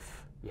 what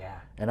if?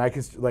 And I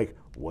can, like,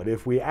 what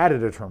if we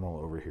added a terminal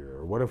over here?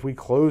 Or what if we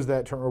closed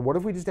that terminal? Or what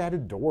if we just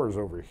added doors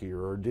over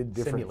here or did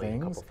different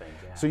things?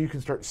 So you can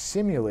start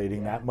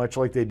simulating that much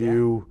like they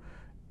do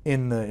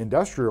in the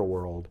industrial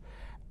world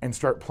and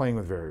start playing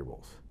with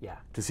variables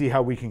to see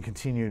how we can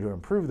continue to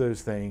improve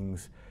those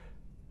things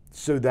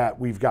so that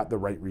we've got the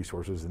right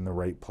resources in the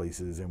right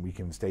places and we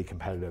can stay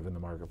competitive in the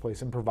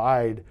marketplace and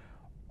provide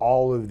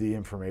all of the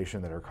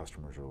information that our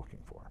customers are looking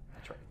for.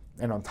 That's right.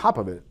 And on top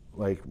of it,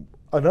 like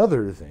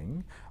another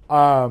thing,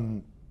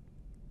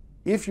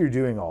 if you're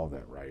doing all of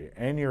that right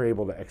and you're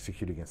able to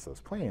execute against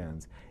those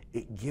plans,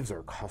 it gives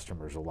our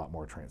customers a lot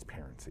more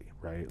transparency,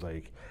 right?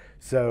 Like,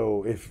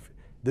 so if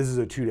this is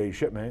a 2-day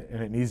shipment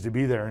and it needs to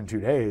be there in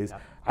 2 days,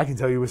 I can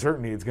tell you with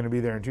certainty it's going to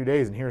be there in 2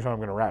 days and here's how I'm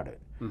going to route it,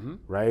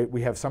 right?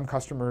 We have some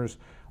customers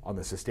on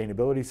the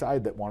sustainability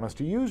side that want us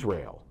to use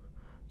rail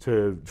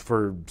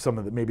for some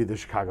of the, maybe the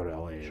Chicago to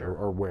LA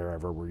or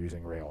wherever we're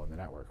using rail in the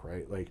network,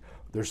 right? Like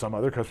there's some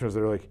other customers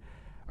that are like,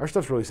 our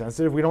stuff's really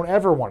sensitive. We don't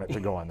ever want it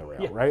to go on the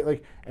rail, right?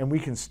 Like, and we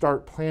can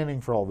start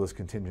planning for all those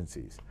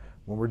contingencies.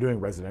 When we're doing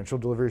residential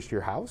deliveries to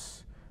your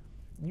house,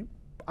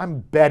 I'm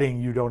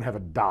betting you don't have a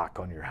dock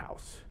on your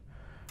house,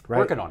 right?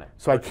 Working on it.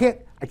 So I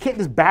can't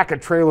just back a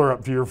trailer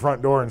up to your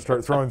front door and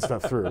start throwing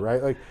stuff through,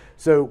 right? Like,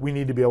 so we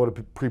need to be able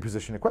to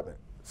pre-position equipment.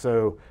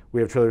 So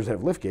we have trailers that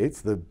have lift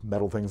gates, the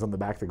metal things on the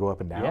back that go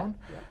up and down.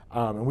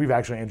 And we've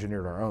actually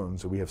engineered our own,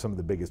 so we have some of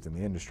the biggest in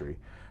the industry.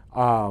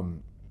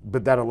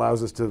 But that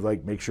allows us to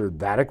like make sure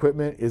that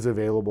equipment is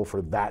available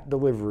for that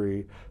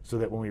delivery so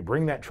that when we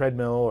bring that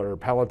treadmill or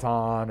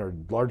Peloton or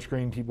large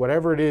screen TV,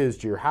 whatever it is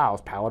to your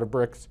house, pallet of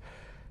bricks,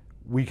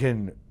 we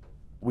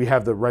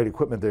have the right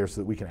equipment there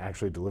so that we can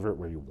actually deliver it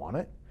where you want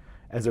it,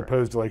 as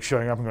opposed to like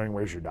showing up and going,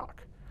 where's your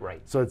dock?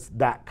 Right. So it's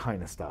that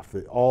kind of stuff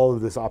that all of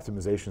this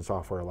optimization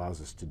software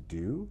allows us to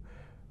do,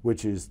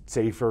 which is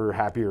safer,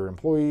 happier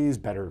employees,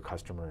 better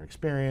customer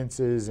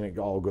experiences, and it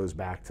all goes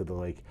back to the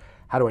like,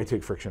 how do I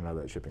take friction out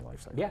of that shipping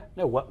life cycle? Yeah,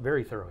 no,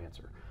 very thorough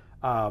answer.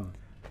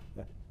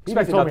 He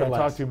just told me I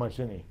talk too much,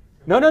 didn't he?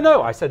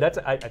 No. I said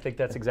I think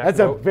that's exactly. That's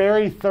a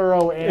very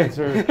thorough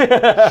answer. Shut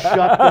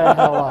the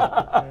hell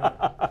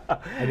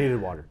up. I needed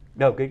water.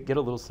 No, get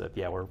a little sip.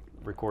 Yeah, we're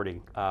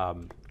recording.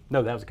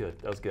 No, that was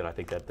good. I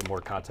think that the more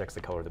context,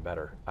 the color, the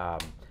better.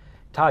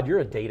 Todd, you're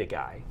a data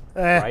guy,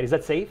 right? Is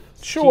that safe?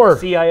 Sure.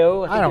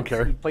 CIO? I don't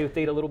care. You play with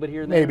data a little bit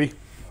here and there? Maybe.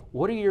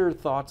 What are your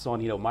thoughts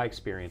on, my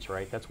experience,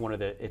 right? That's one of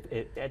the,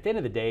 at the end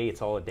of the day,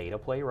 it's all a data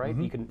play, right?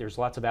 There's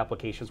lots of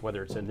applications,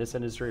 whether it's in this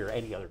industry or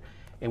any other.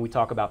 And we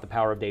talk about the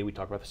power of data, we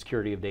talk about the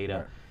security of data.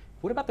 Right.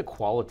 What about the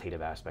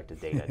qualitative aspect of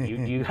data?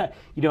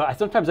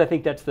 Sometimes I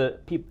think that's there's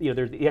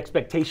the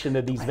expectation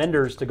of these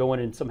vendors to go in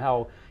and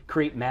somehow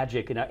create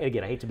magic. And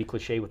again, I hate to be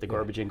cliche with the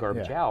garbage in,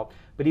 garbage out,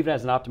 but even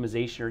as an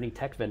optimization or any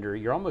tech vendor,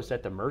 you're almost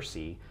at the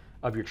mercy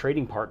of your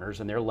trading partners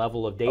and their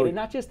level of data.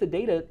 Not just the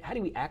data, how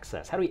do we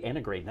access? How do we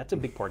integrate? And that's a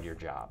big part of your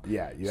job.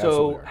 Yeah, you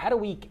So how do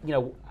we,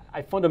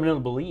 I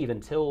fundamentally believe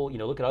until,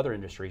 look at other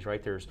industries,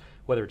 right? There's,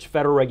 whether it's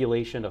federal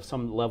regulation of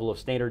some level of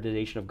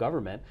standardization of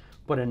government,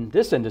 but in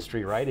this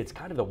industry, right, it's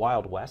kind of the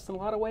Wild West in a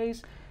lot of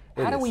ways.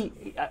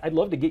 I'd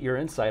love to get your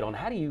insight on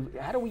how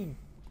do we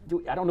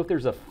do, I don't know if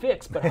there's a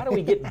fix, but how do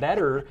we get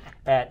better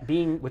at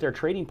being with our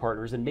trading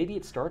partners? And maybe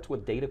it starts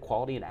with data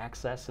quality and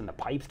access and the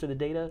pipes to the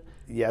data.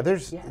 Yeah,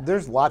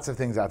 there's lots of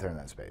things out there in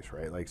that space,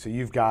 right? Like, so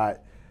you've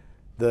got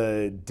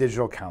the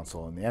Digital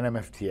Council and the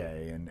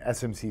NMFTA and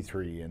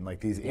SMC3 and like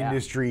these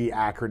industry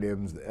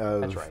acronyms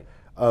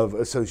of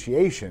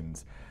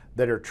associations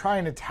that are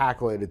trying to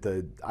tackle it at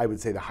the, I would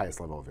say, the highest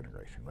level of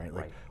integration, right?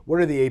 Like, what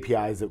are the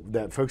APIs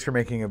that folks are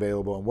making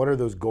available, and what are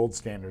those gold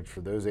standards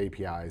for those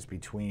APIs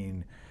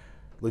between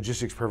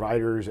logistics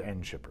providers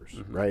and shippers,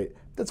 right?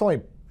 That's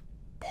only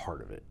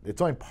part of it.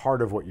 It's only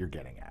part of what you're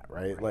getting at,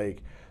 right?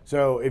 Like,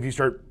 so if you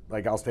start,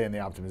 like, I'll stay in the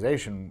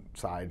optimization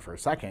side for a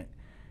second.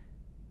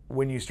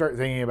 When you start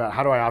thinking about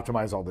how do I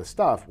optimize all this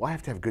stuff, well, I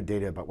have to have good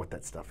data about what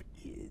that stuff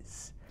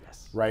is,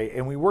 right?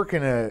 And we work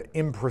in an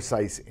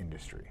imprecise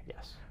industry,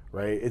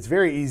 right? It's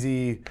very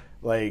easy,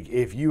 like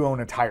if you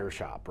own a tire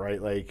shop,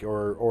 right? Like,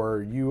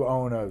 or you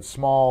own a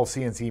small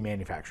CNC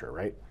manufacturer,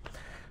 right?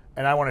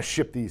 And I want to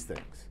ship these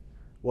things.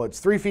 Well, it's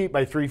 3 feet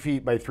by 3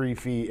 feet by 3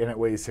 feet, and it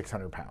weighs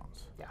 600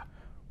 pounds. Yeah.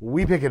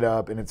 We pick it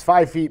up and it's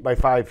 5 feet by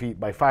 5 feet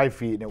by 5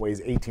 feet and it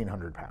weighs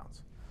 1,800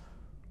 pounds.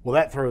 Well,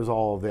 that throws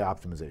all of the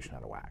optimization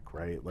out of whack,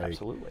 right? Like,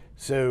 absolutely.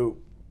 So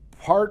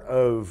part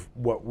of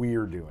what we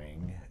are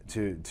doing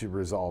to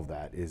resolve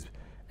that is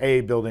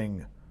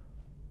building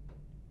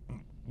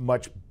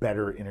much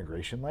better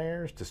integration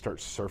layers to start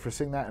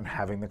surfacing that and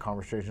having the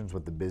conversations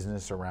with the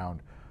business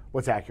around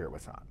what's accurate,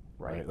 what's not,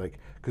 right? Like,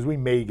 because we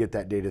may get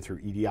that data through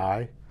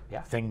EDI,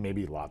 thing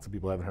maybe lots of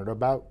people haven't heard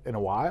about in a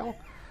while,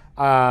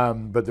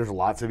 but there's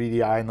lots of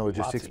EDI in the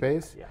logistics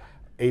space.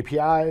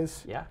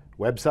 APIs,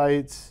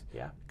 websites,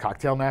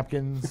 cocktail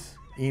napkins,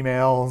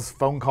 emails,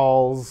 phone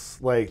calls,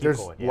 like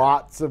there's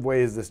lots of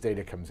ways this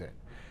data comes in.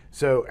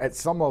 So at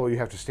some level you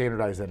have to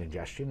standardize that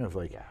ingestion of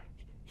like,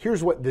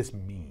 here's what this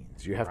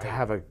means. You have to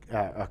have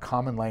a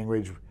common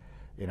language.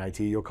 In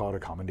IT, you'll call it a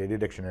common data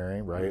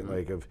dictionary, right?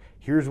 Like of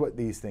here's what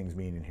these things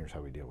mean and here's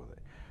how we deal with it.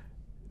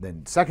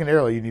 Then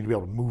secondarily, you need to be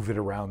able to move it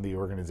around the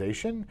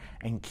organization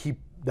and keep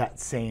that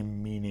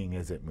same meaning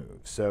as it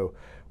moves. So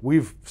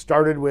we've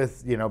started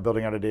with,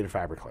 building out a data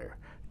fabric layer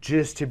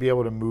just to be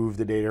able to move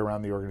the data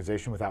around the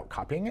organization without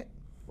copying it.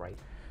 Right.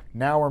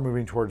 Now we're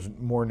moving towards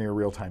more near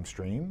real-time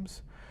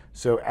streams.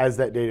 So as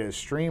that data is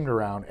streamed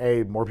around,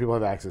 more people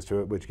have access to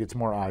it, which gets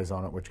more eyes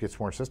on it, which gets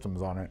more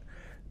systems on it,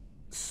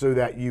 so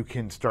that you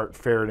can start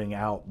ferreting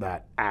out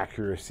that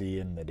accuracy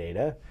in the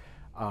data.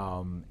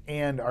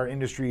 And our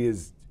industry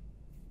is,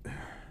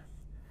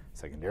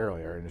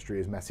 secondarily, our industry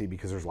is messy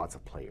because there's lots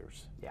of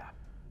players.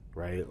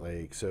 Right?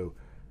 Like, so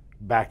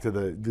back to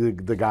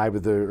the guy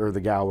with or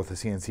the gal with the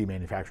CNC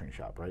manufacturing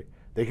shop, right?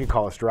 They could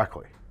call us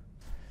directly.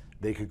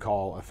 They could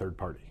call a third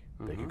party.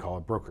 They could call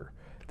a broker.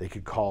 They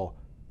could call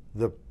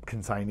the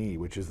consignee,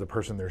 which is the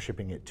person they're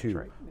shipping it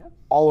to.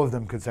 All of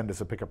them could send us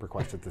a pickup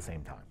request at the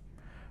same time,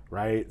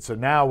 right? So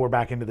now we're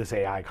back into this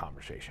AI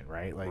conversation,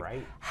 right?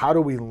 Like, how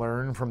do we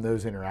learn from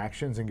those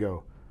interactions and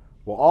go,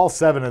 well, all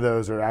 7 of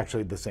those are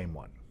actually the same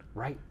one.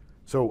 Right.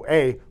 So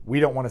we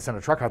don't want to send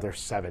a truck out there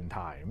 7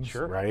 times,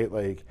 right?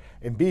 Like,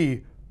 and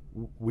B,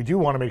 we do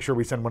want to make sure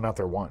we send one out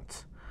there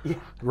once.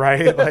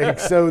 Right? Like,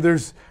 so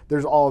there's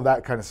all of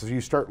that kind of stuff. So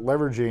you start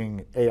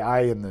leveraging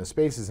AI in the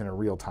spaces in a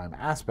real-time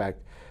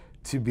aspect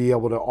to be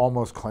able to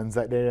almost cleanse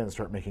that data and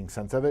start making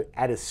sense of it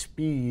at a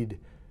speed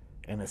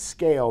and a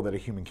scale that a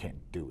human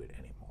can't do it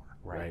anymore,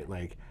 right?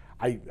 Like,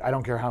 I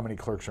don't care how many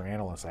clerks or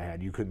analysts I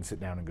had, you couldn't sit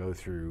down and go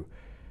through,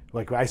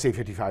 like when I say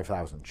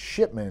 55,000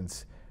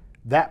 shipments,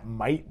 that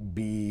might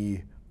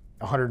be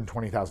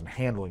 120,000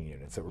 handling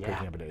units that we're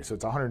picking up a day. So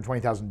it's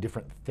 120,000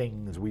 different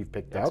things we've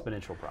picked up.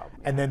 Exponential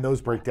problem. And then those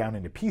break down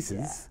into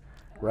pieces,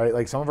 right?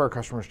 Like some of our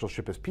customers still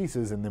ship us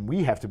pieces and then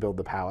we have to build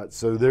the pallets.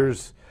 So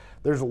there's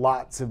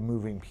lots of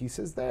moving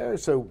pieces there.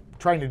 So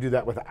trying to do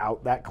that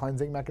without that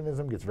cleansing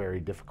mechanism gets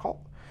very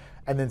difficult.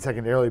 And then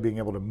secondarily, being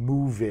able to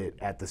move it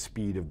at the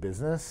speed of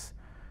business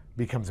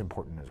becomes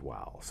important as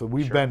well. So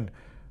we've been,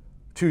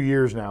 2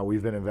 years now,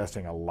 we've been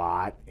investing a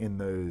lot in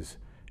those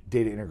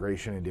data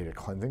integration and data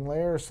cleansing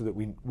layers so that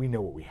we know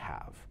what we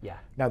have.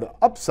 Now the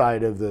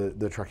upside of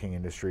the trucking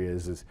industry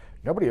is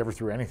nobody ever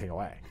threw anything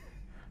away.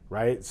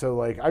 Right? So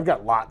like I've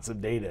got lots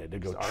of data to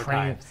go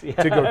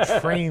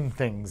train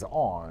things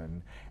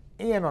on.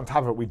 And on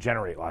top of it, we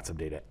generate lots of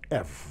data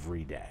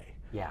every day.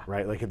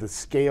 Right? Like at the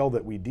scale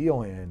that we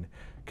deal in,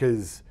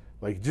 because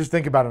like just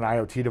think about an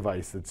IoT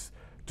device that's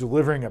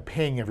delivering a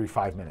ping every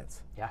 5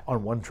 minutes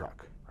on one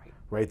truck,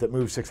 right? That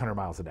moves 600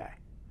 miles a day.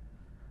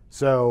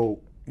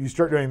 So you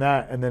start doing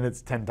that and then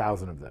it's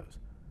 10,000 of those.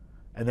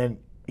 And then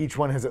each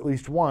one has at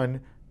least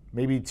 1,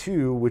 maybe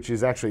 2, which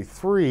is actually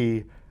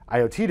 3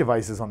 IoT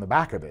devices on the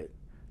back of it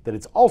that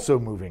it's also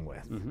moving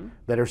with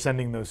that are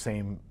sending those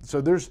same.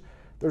 So there's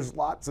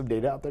lots of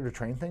data out there to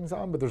train things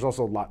on, but there's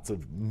also lots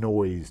of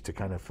noise to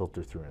kind of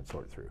filter through and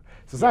sort through.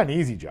 So it's not an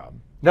easy job.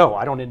 No,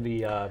 I don't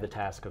envy the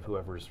task of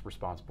whoever's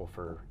responsible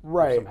for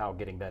somehow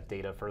getting that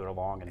data further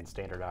along and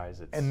standardize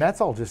it. And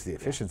that's all just the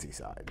efficiency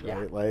side,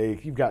 right?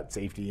 Like you've got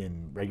safety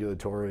and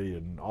regulatory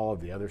and all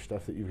of the other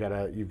stuff that you've got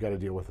to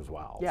deal with as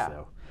well.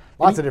 So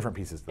lots of different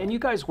pieces. And you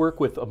guys work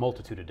with a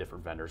multitude of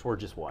different vendors. We're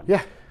just one.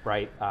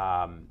 Right.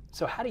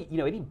 So how do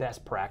you any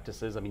best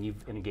practices? I mean,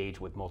 you've engaged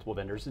with multiple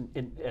vendors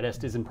at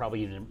Estes and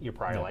probably in your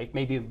prior life,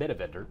 maybe a bit of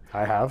vendor.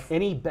 I have.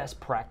 Any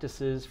best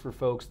practices for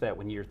folks that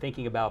when you're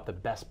thinking about the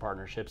best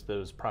partnerships,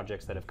 those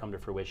projects that have come to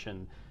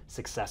fruition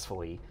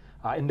successfully,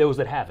 and those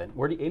that haven't?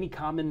 Any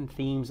common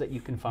themes that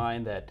you can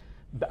find that,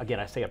 again,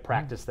 I say a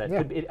practice that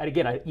could be,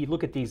 again, you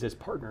look at these as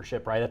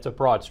partnership, right? That's a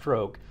broad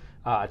stroke,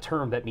 a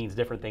term that means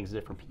different things to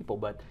different people.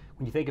 But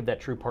when you think of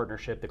that true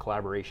partnership, the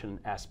collaboration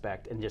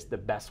aspect, and just the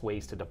best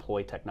ways to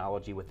deploy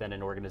technology within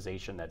an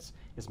organization that's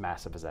as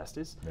massive as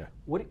Estes,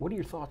 what are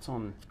your thoughts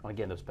on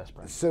again, those best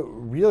practices? So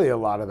really a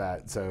lot of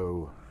that,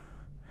 so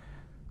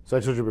I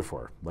told you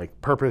before,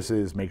 like purpose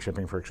is make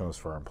shipping frictionless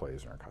for our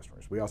employees and our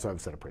customers. We also have a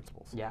set of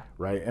principles,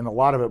 right? And a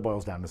lot of it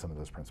boils down to some of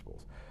those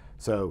principles.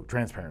 So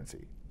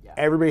transparency.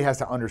 Everybody has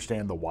to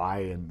understand the why,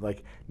 and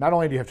like not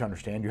only do you have to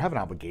understand, you have an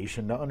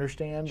obligation to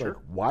understand like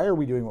why are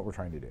we doing what we're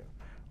trying to do,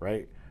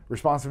 right?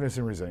 Responsiveness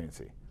and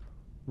resiliency.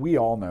 We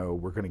all know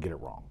we're going to get it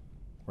wrong.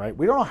 right?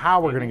 We don't know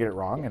how we're going to get it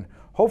wrong, and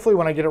hopefully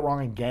when I get it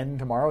wrong again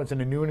tomorrow, it's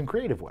in a new and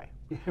creative way.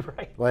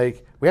 Right.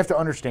 Like, we have to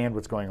understand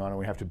what's going on, and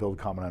we have to build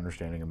common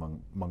understanding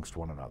amongst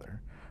one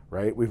another,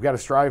 right? We've got to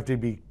strive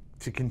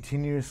to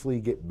continuously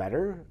get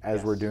better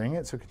as we're doing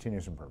it, so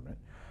continuous improvement.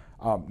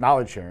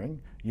 Knowledge sharing,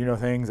 you know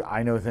things,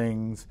 I know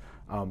things,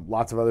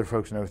 lots of other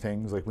folks know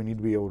things. Like, we need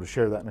to be able to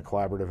share that in a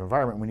collaborative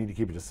environment. We need to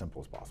keep it as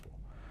simple as possible.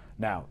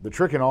 Now, the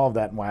trick in all of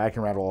that and why I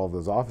can rattle all of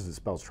those off is it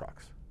spells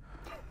trucks,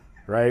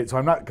 right? So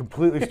I'm not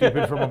completely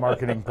stupid from a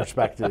marketing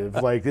perspective.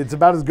 Like, it's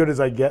about as good as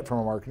I get from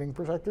a marketing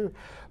perspective,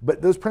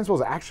 but those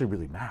principles actually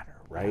really matter,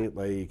 right?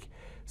 Like,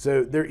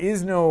 so there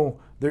is no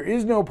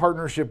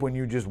partnership when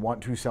you just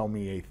want to sell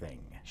me a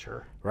thing.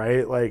 Sure.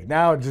 Right? Like,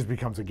 now it just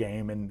becomes a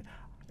game. And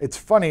it's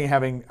funny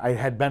I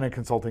had been a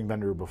consulting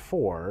vendor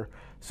before,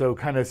 so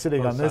kind of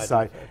sitting on this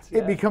side,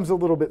 it becomes a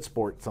little bit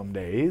sport some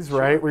days,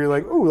 right? Where you're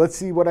like, ooh, let's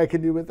see what I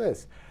can do with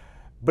this.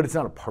 But it's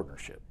not a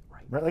partnership,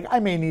 right? Like, I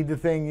may need the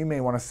thing, you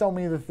may want to sell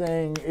me the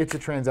thing, it's a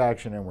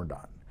transaction and we're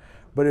done.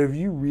 But if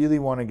you really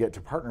want to get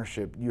to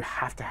partnership, you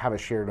have to have a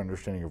shared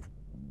understanding of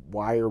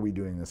why are we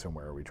doing this and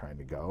where are we trying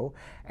to go?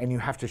 And you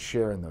have to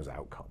share in those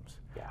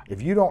outcomes. Yeah.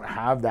 If you don't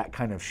have that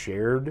kind of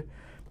shared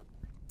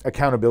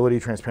accountability,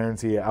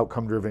 transparency,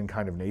 outcome-driven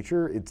kind of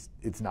nature,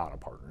 it's not a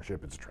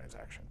partnership, it's a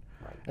transaction.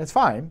 Right. And it's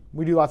fine.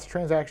 We do lots of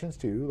transactions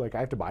too. Like, I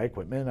have to buy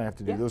equipment, I have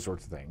to do those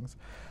sorts of things.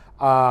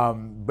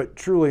 But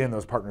truly in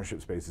those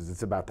partnership spaces,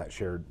 it's about that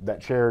shared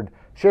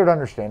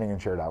understanding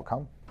and shared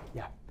outcome.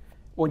 Yeah.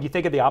 When you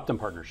think of the Optum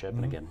partnership,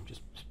 and again,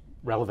 just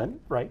relevant,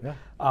 right?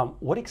 Yeah.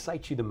 What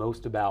excites you the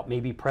most about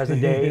maybe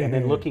present day and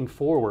then looking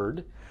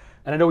forward?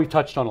 And I know we've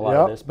touched on a lot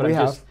of this,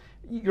 but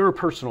your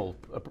personal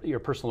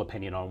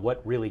opinion on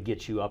what really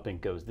gets you up and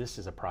goes, this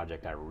is a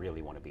project I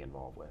really want to be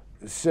involved with.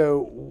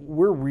 So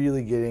we're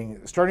really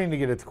starting to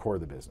get at the core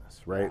of the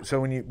business, right? Yeah.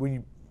 So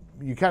when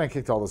you kind of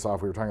kicked all this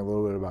off, we were talking a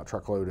little bit about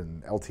truckload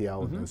and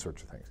LTL and those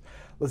sorts of things.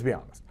 Let's be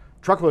honest.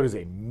 Truckload is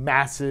a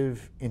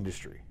massive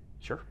industry.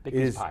 Sure, big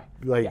piece of pie.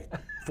 Like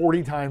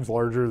 40 times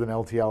larger than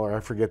LTL, or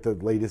I forget the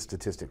latest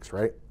statistics,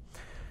 right?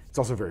 It's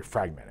also very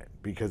fragmented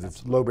because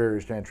it's low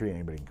barriers to entry,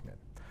 anybody can come in.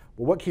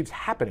 Well, what keeps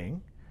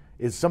happening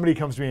is somebody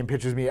comes to me and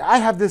pitches me, I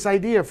have this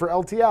idea for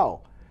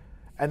LTL.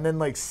 And then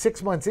like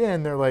 6 months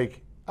in, they're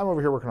like, I'm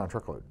over here working on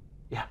truckload.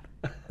 Yeah.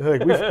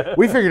 Like,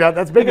 we figured out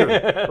that's bigger,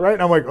 right?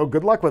 And I'm like, oh,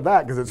 good luck with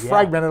that, because it's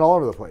fragmented all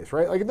over the place,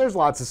 right? Like, there's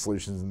lots of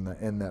solutions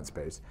in that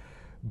space.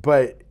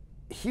 But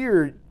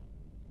here,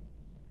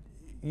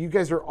 you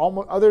guys are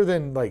almost, other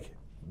than like,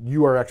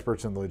 you are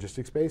experts in the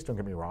logistics space, don't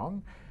get me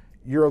wrong,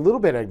 you're a little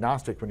bit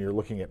agnostic when you're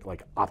looking at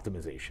like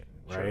optimization,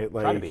 right? Sure.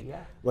 Like, Try to be,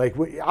 like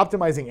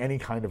optimizing any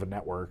kind of a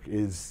network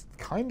is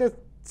kind of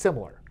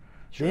similar.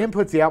 Sure. The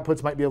inputs, the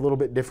outputs might be a little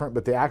bit different,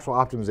 but the actual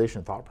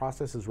optimization thought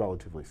process is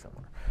relatively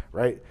similar,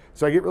 right?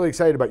 So I get really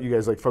excited about you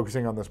guys like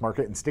focusing on this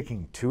market and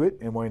sticking to it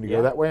and wanting to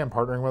go that way and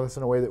partnering with us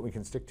in a way that we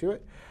can stick to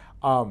it.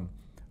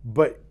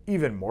 But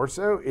even more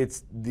so,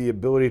 it's the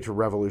ability to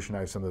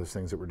revolutionize some of those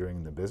things that we're doing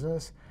in the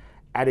business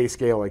at a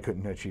scale I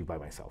couldn't achieve by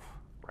myself.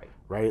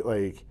 Right?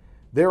 Like,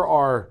 there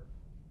are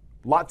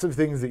lots of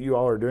things that you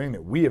all are doing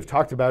that we have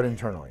talked about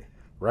internally,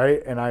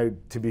 right? And I,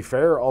 to be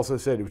fair, also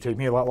said it would take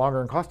me a lot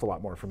longer and cost a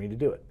lot more for me to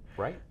do it.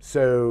 Right.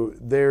 So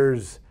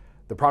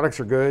the products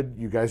are good.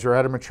 You guys are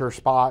at a mature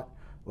spot.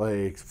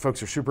 Like,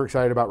 folks are super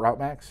excited about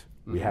RouteMax.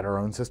 We had our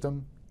own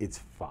system. It's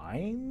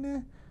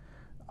fine.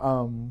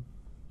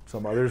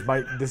 Some others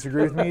might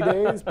disagree with me,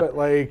 Days, but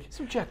like,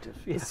 subjective.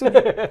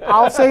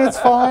 I'll say it's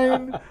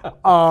fine.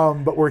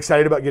 But we're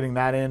excited about getting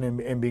that in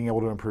and being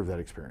able to improve that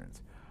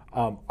experience.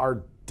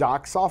 Our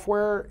doc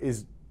software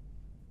is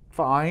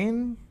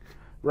fine,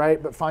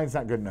 right? But fine's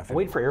not good enough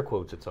anymore. Wait for air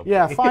quotes at some point.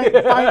 Yeah,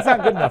 fine's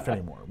not good enough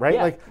anymore,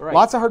 right?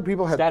 Lots of hard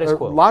people had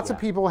of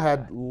people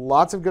had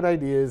lots of good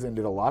ideas and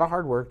did a lot of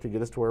hard work to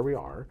get us to where we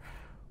are.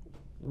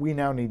 We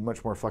now need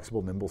much more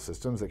flexible, nimble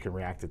systems that can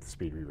react at the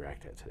speed we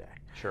react at today.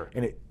 Sure.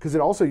 And because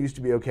it also used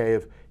to be okay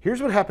if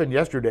here's what happened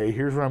yesterday,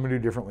 here's what I'm going to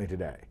do differently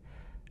today.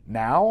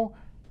 Now,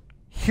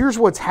 here's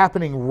what's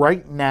happening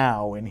right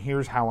now, and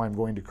here's how I'm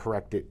going to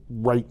correct it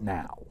right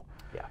now.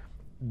 Yeah.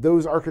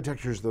 Those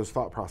architectures, those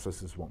thought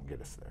processes won't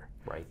get us there.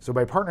 Right. So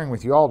by partnering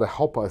with you all to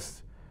help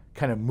us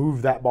kind of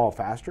move that ball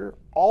faster,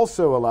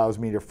 also allows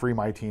me to free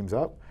my teams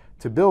up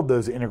to build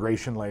those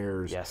integration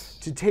layers,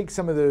 to take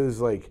some of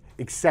those like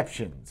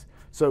exceptions.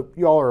 So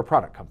you all are a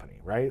product company,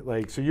 right?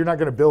 Like, so you're not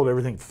going to build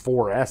everything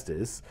for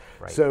Estes.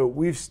 Right. So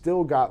we've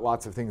still got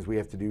lots of things we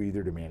have to do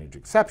either to manage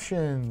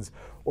exceptions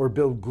or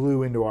build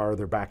glue into our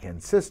other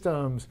back-end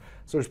systems.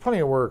 So there's plenty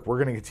of work.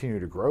 We're going to continue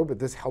to grow, but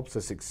this helps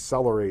us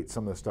accelerate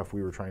some of the stuff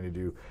we were trying to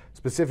do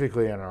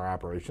specifically in our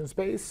operations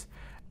space.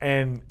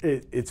 And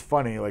it's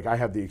funny, like, I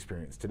have the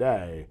experience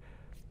today.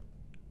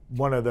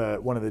 One of the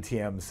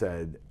TMs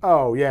said,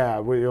 "Oh yeah,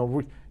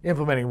 we're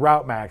implementing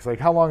RouteMax. Like,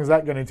 how long is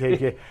that going to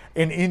take you?"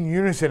 And in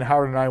unison,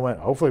 Howard and I went,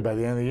 "Hopefully by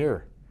the end of the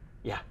year."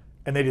 Yeah.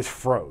 And they just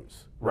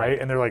froze, right?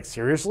 And they're like,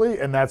 "Seriously?"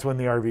 And that's when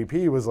the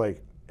RVP was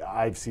like,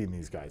 "I've seen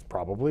these guys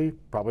probably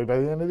by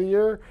the end of the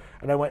year."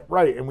 And I went,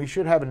 "Right." And we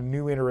should have a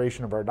new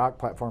iteration of our doc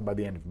platform by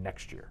the end of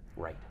next year.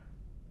 Right.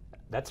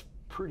 That's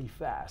pretty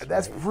fast.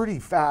 That's right? pretty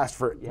fast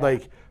for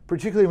like,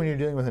 particularly when you're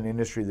dealing with an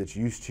industry that's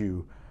used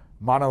to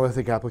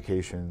monolithic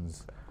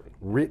applications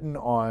written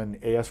on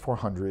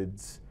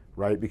AS400s,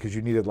 right? Because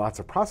you needed lots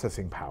of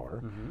processing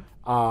power.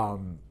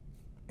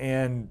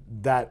 And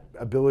that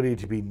ability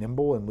to be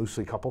nimble and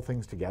loosely couple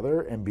things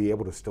together and be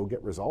able to still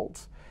get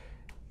results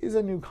is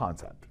a new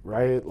concept,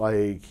 right?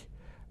 Like,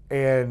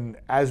 and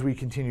as we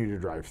continue to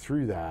drive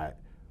through that,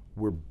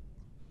 we're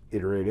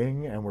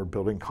iterating and we're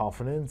building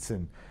confidence,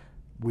 and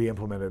we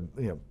implemented,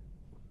 you know,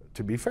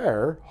 to be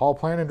fair, haul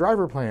plan and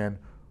driver plan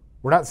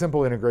were not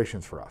simple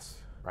integrations for us.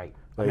 Right.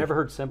 Like, I've never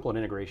heard simple and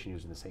integration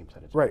used in the same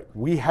sentence. Right.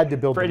 We had to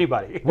build for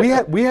anybody. we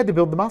had to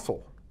build the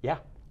muscle. Yeah.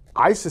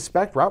 I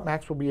suspect Route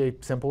Max will be a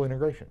simple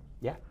integration.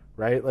 Yeah.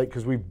 Right? Like,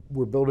 because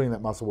we're building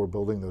that muscle, we're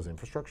building those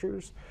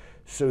infrastructures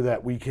so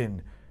that we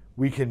can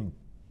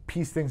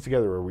piece things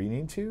together where we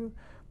need to.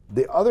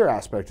 The other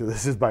aspect of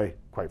this is by,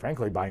 quite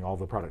frankly, buying all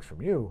the products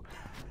from you.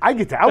 I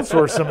get to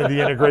outsource some of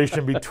the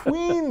integration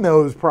between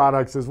those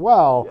products as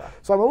well. Yeah.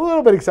 So I'm a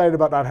little bit excited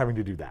about not having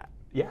to do that.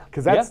 Yeah.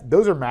 Because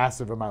those are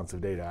massive amounts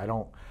of data. I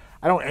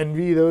don't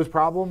envy those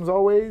problems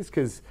always,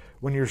 because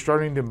when you're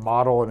starting to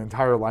model an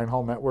entire line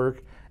haul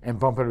network and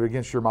bump it up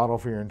against your model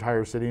for your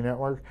entire city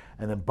network,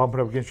 and then bump it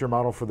up against your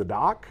model for the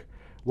dock,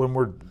 when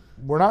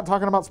we're not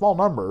talking about small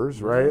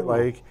numbers, right? No.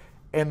 Like,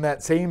 and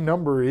that same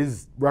number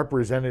is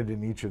represented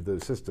in each of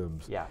those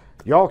systems. Yeah.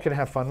 Y'all can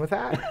have fun with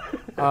that.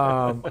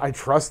 I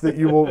trust that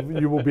you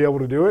will be able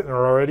to do it and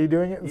are already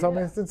doing it in some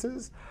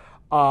instances.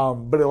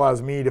 But it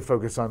allows me to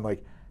focus on,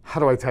 like, how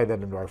do I tie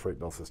that into our freight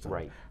bill system?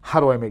 Right. How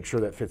do I make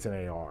sure that fits in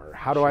AR?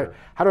 How do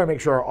I make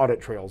sure our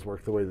audit trails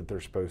work the way that they're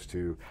supposed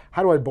to?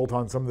 How do I bolt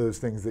on some of those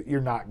things that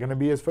you're not going to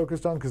be as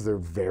focused on because they're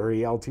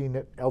very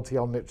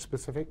LTL niche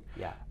specific?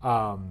 Yeah.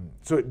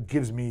 So it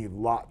gives me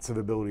lots of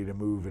ability to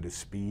move at a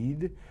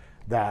speed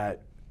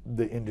that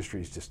the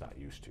industry is just not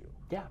used to.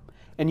 Yeah.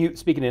 And you,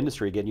 speaking of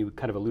industry, again, you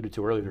kind of alluded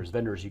to earlier, there's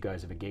vendors you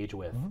guys have engaged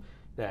with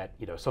that,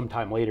 you know,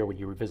 sometime later when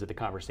you revisit the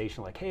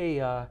conversation, like, hey,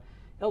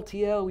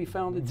 LTL, we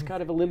found it's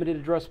kind of a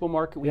limited addressable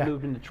market. We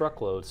moved into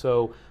truckload.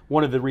 So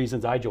one of the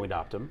reasons I joined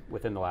Optum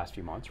within the last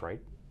few months,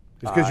 right?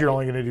 It's because you're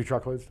only going to do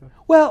truckload stuff?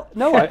 Well,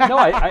 no,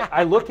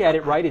 I look at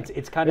it, right?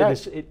 It's kind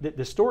of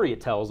the story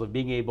it tells of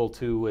being able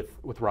to,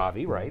 with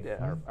Ravi, right,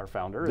 our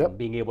founder, and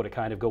being able to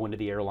kind of go into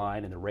the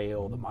airline and the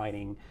rail, the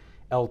mining,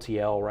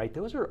 LTL, right?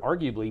 Those are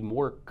arguably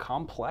more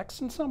complex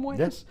in some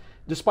ways,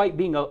 despite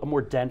being a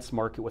more dense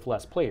market with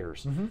less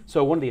players.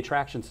 So one of the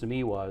attractions to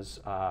me was,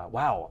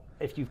 wow,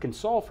 if you can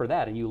solve for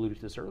that, and you alluded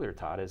to this earlier,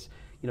 Todd, is,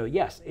 you know,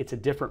 yes, it's a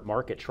different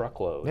market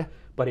truckload,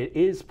 but it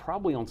is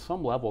probably on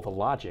some level the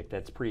logic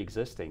that's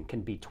pre-existing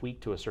can be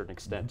tweaked to a certain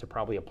extent to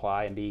probably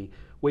apply and be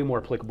way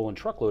more applicable in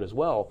truckload as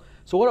well.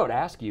 So what I would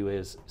ask you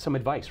is some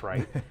advice,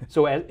 right?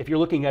 So if you're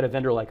looking at a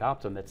vendor like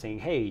Optum that's saying,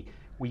 hey,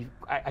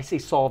 I say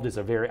solved is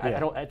a very,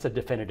 it's a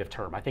definitive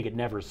term. I think it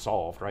never is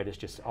solved, right? It's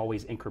just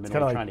always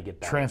incrementally trying to get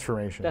better.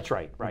 Transformation. That's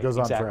right, It goes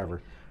on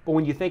forever. But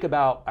when you think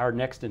about our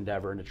next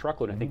endeavor into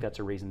truckload, I think that's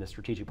a reason this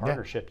strategic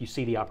partnership, you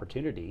see the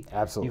opportunity.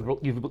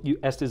 Absolutely.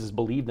 Estes has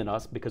believed in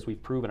us because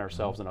we've proven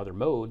ourselves in other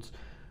modes.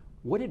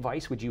 What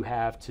advice would you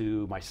have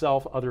to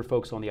myself, other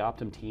folks on the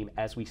Optum team,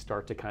 as we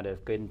start to kind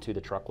of get into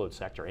the truckload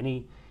sector?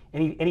 Any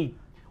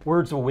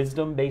words of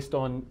wisdom based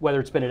on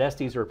whether it's been at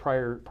Estes or a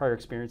prior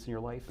experience in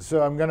your life?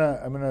 So I'm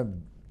gonna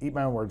eat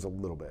my own words a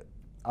little bit,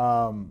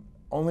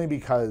 only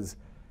because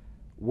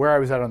where I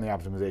was at on the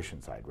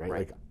optimization side, right?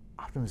 Like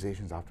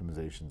optimization's.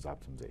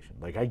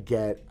 Like I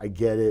get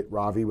it.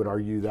 Ravi would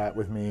argue that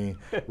with me.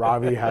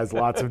 Ravi has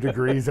lots of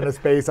degrees in a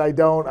space I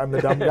don't. I'm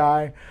the dumb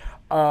guy.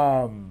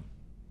 I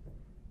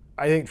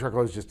think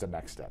truckload is just a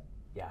next step.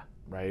 Yeah.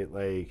 Right.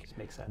 Like just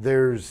makes sense.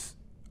 There's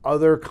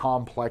other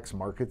complex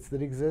markets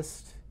that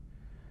exist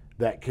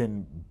that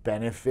can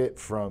benefit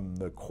from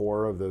the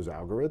core of those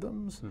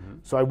algorithms.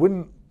 So I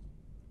wouldn't,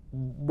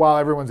 while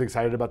everyone's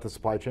excited about the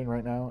supply chain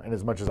right now, and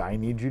as much as I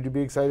need you to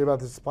be excited about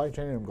the supply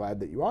chain, and I'm glad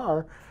that you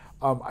are,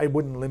 I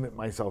wouldn't limit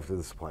myself to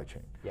the supply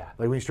chain. Yeah.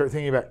 Like when you start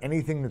thinking about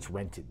anything that's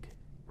rented,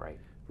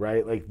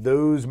 right? Like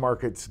those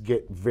markets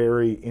get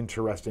very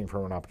interesting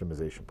from an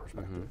optimization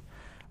perspective.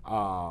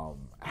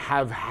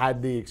 Have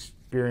had the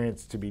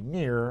experience to be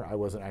near, I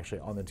wasn't actually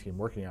on the team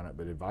working on it,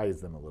 but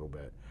advised them a little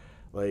bit,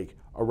 like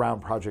around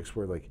projects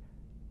where, like,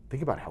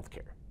 think about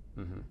healthcare,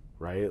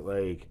 right?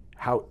 Like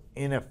how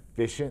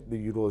inefficient the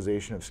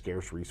utilization of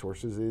scarce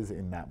resources is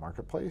in that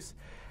marketplace.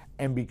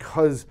 And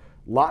because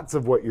lots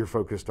of what you're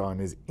focused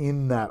on is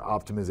in that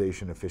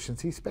optimization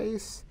efficiency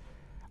space,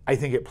 I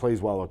think it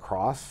plays well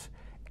across.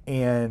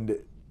 And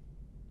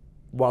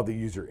while the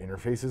user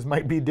interfaces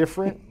might be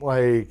different,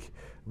 like,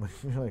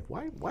 you're like,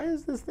 why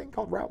is this thing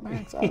called Route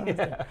Max?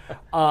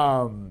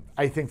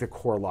 I think the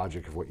core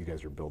logic of what you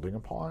guys are building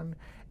upon,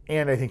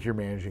 and I think you're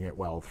managing it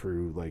well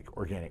through like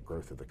organic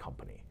growth of the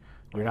company.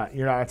 You're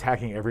not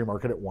attacking every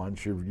market at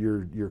once.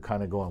 You're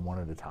kind of going one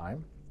at a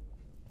time.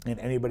 And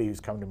anybody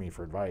who's come to me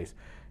for advice,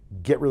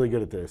 get really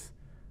good at this,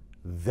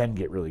 then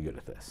get really good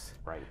at this.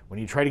 Right. When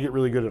you try to get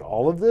really good at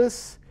all of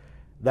this,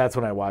 that's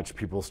when I watch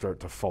people start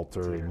to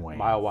falter and wane.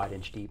 Mile wide,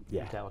 inch deep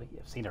mentality.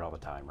 I've seen it all the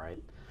time,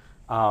 right?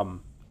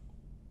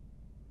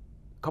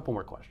 Couple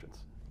more questions.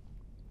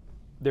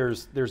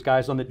 There's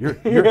guys on the...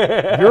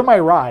 You're my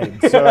ride,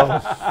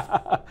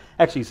 so...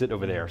 Actually, sitting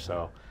over there,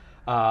 so...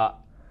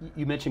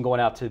 you mentioned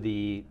going out to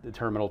the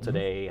terminal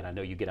today, and I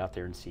know you get out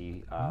there and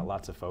see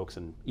lots of folks,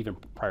 and even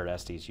prior to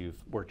Estes, you've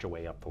worked your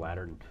way up the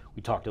ladder, and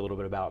we talked a little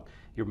bit about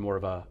you're more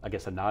of a, I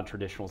guess, a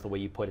non-traditional is the way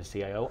you put a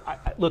CIO.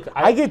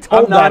 I get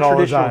told that all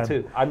the time.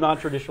 Too. I'm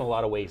non-traditional in a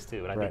lot of ways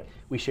too, and I think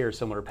we share a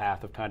similar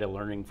path of kind of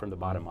learning from the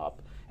bottom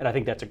up, and I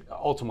think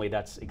ultimately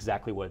that's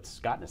exactly what's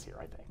gotten us here.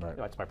 I think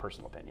that's my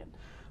personal opinion.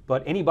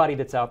 But anybody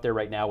that's out there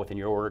right now within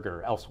your org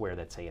or elsewhere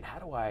that's saying, how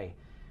do I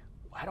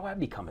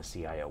become a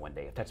CIO one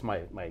day? If that's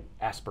my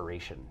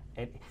aspiration.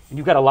 And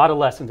you've got a lot of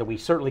lessons, and we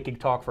certainly could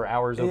talk for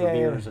hours over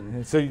beers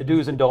and so the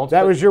do's and don'ts.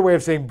 That was your way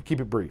of saying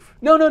keep it brief.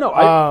 No.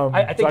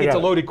 I think it's a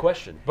loaded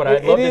question, but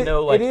I'd love to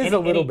know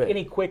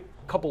any quick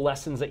couple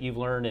lessons that you've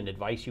learned and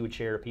advice you would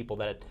share to people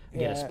that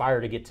again aspire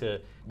to get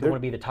to want to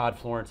be the Todd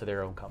Florence of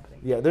their own company.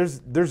 Yeah,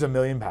 there's a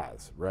million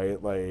paths,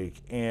 right?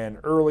 Like an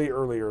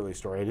early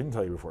story. I didn't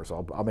tell you before,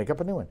 so I'll make up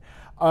a new one.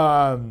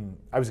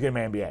 I was getting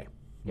my MBA.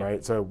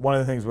 Right, so one of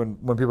the things when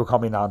people call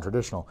me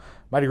non-traditional,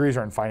 my degrees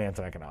are in finance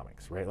and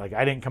economics, right? Like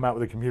I didn't come out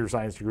with a computer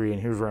science degree,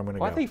 and here's where I'm going to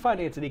go. I think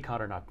finance and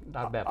econ are not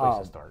a bad place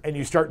to start. And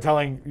you start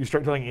telling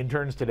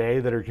interns today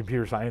that are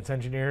computer science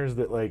engineers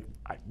that like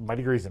my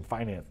degree's in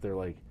finance. They're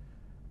like,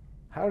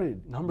 how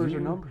did numbers are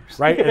numbers,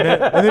 right?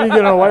 And then you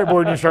get on a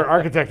whiteboard and you start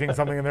architecting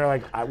something, and they're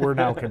like, we're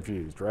now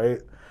confused, right?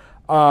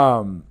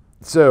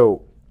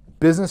 So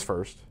business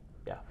first.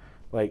 Yeah.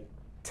 Like.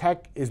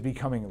 Tech is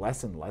becoming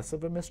less and less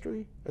of a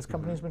mystery as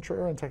companies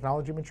mature and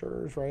technology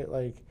matures, right?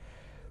 Like,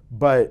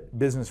 but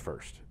business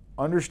first.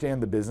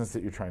 Understand the business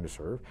that you're trying to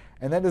serve.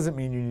 And that doesn't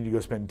mean you need to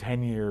go spend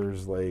 10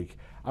 years, like,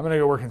 I'm going to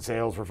go work in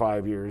sales for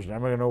 5 years, and I'm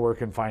going to go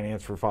work in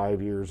finance for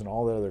 5 years, and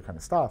all that other kind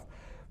of stuff.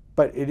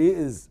 But it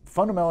is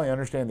fundamentally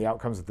understand the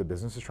outcomes that the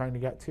business is trying to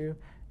get to,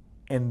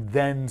 and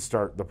then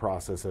start the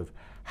process of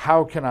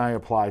how can I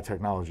apply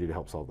technology to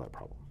help solve that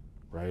problem,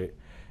 right?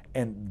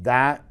 And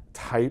that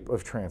type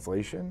of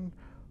translation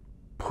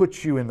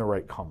puts you in the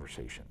right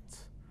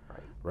conversations,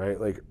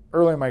 right? Like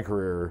early in my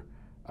career,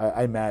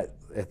 I met,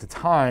 at the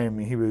time,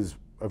 he was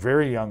a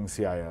very young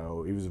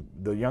CIO. He was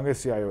the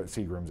youngest CIO at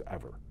Seagram's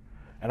ever.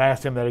 And I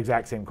asked him that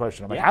exact same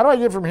question. I'm like, how do I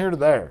get from here to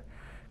there?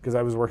 Because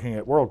I was working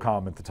at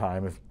WorldCom at the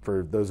time,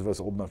 for those of us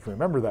old enough to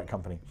remember that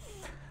company.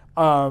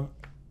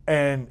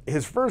 And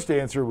his first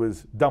answer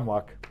was dumb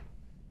luck,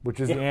 which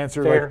is the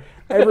answer like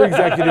every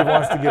executive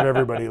wants to give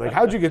everybody. Like,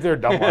 how'd you get there?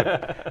 Dumb luck.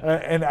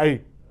 And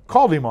I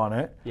called him on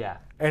it. Yeah.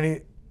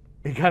 And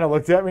he kind of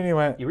looked at me and he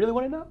went, "You really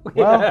want to know?"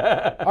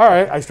 Well, all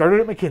right. I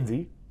started at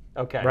McKinsey.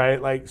 Okay. Right.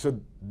 Like so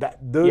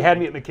those. You had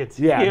me at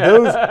McKinsey. Yeah.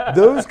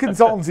 Those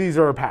consultancies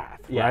are a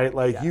path. Right.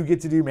 Like you get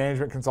to do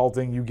management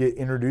consulting. You get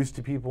introduced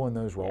to people in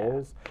those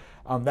roles.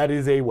 That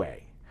is a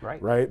way.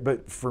 Right. Right.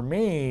 But for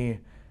me,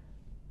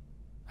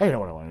 I didn't know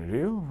what I wanted to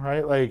do.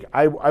 Right. Like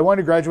I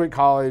wanted to graduate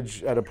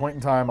college at a point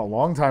in time a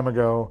long time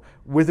ago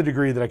with a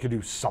degree that I could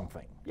do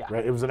something. Yeah.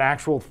 Right. It was an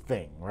actual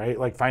thing, right?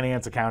 Like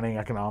finance, accounting,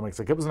 economics.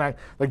 Like it was like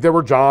there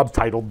were jobs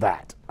titled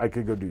that. I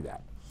could go do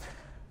that.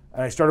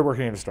 And I started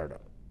working at a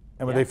startup.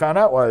 And what they found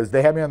out was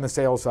they had me on the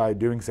sales side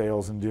doing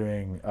sales and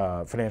doing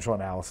financial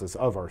analysis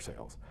of our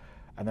sales.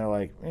 And they're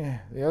like,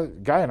 the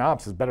guy in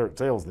ops is better at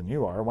sales than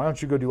you are. Why don't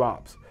you go do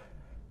ops?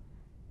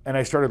 And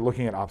I started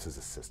looking at ops as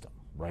a system,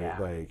 right? Yeah.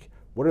 Like,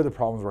 what are the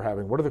problems we're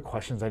having? What are the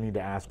questions I need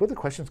to ask? What are the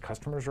questions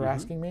customers are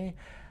asking me?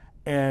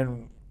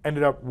 And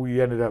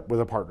we ended up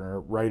with a partner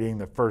writing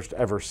the first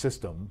ever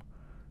system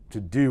to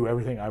do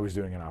everything I was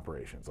doing in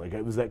operations. Like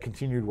it was that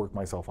continued work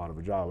myself out of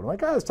a job. And I'm like,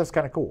 this stuff's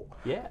kind of cool.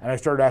 Yeah. And I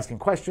started asking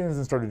questions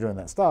and started doing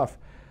that stuff.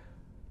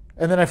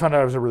 And then I found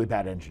out I was a really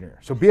bad engineer.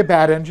 So be a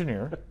bad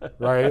engineer,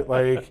 right?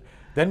 Like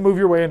then move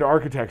your way into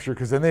architecture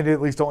because then they'd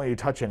at least don't let you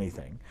touch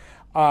anything.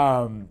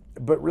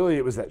 But really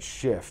it was that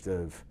shift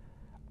of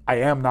I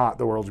am not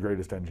the world's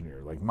greatest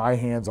engineer. Like my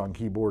hands on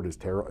keyboard is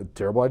a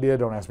terrible idea.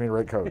 Don't ask me to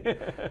write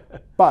code.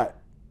 But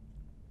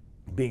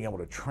being able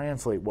to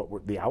translate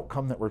the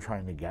outcome that we're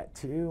trying to get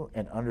to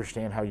and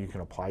understand how you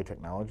can apply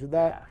technology to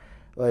that,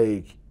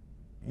 like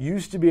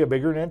used to be a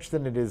bigger niche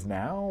than it is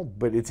now,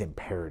 but it's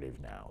imperative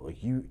now. Like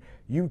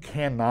you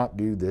cannot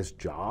do this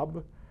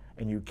job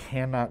and you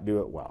cannot do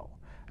it well.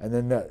 And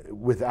then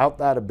without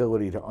that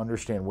ability to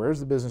understand where's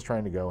the business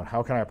trying to go and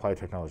how can I apply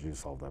technology to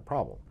solve that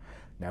problem.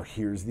 Now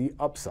here's the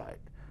upside.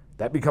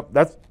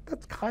 That's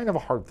kind of a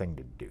hard thing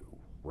to do.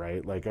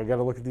 Right? Like I got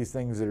to look at these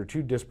things that are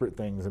two disparate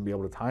things and be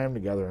able to tie them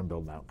together and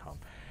build an outcome.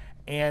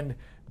 And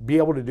be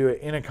able to do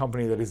it in a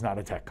company that is not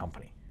a tech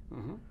company.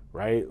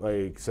 Right?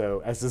 Like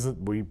so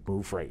we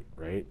move freight,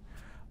 right?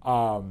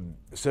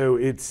 So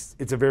it's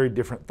a very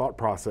different thought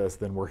process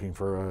than working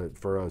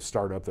for a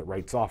startup that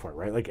writes software,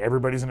 right? Like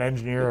everybody's an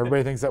engineer,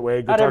 everybody thinks that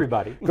way.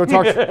 Everybody. Go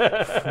talk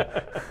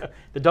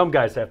the dumb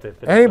guys have to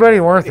anybody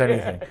worth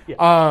anything.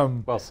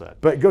 Well said.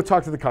 But go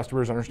talk to the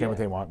customers, understand what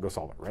they want, go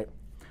solve it, right?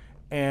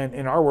 And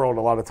in our world,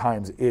 a lot of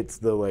times it's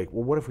the like,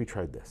 well, what if we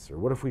tried this? Or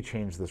what if we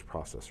changed this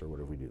process? Or what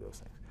if we do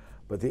those things?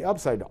 But the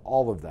upside to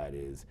all of that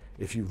is,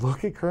 if you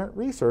look at current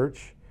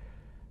research,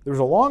 there was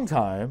a long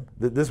time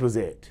that this was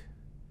it.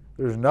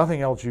 There's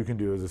nothing else you can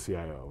do as a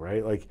CIO,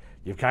 right? Like,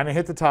 you've kind of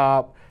hit the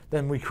top,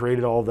 then we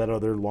created all that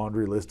other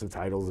laundry list of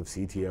titles of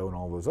CTO and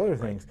all those other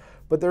things.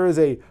 But there is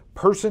a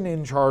person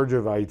in charge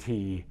of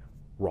IT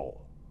role.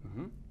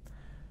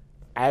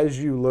 As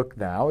you look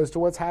now as to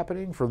what's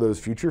happening for those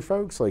future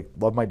folks, like,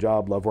 love my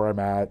job, love where I'm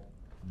at,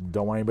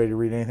 don't want anybody to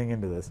read anything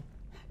into this.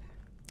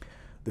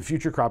 The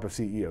future crop of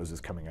CEOs is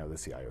coming out of the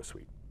CIO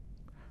suite,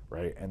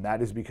 right? And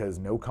that is because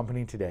no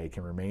company today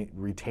can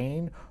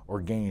retain or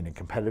gain a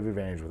competitive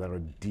advantage without a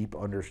deep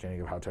understanding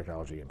of how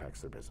technology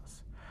impacts their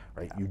business,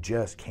 right? You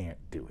just can't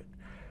do it,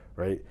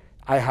 right?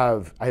 I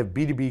have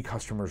B2B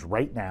customers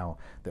right now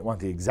that want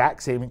the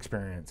exact same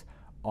experience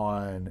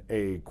on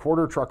a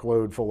quarter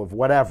truckload full of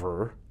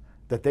whatever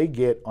that they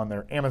get on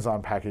their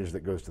Amazon package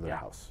that goes to their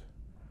house,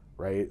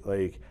 right?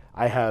 Like,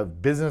 I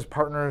have business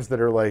partners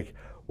that are like,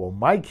 well,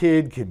 my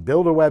kid can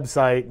build a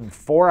website in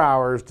 4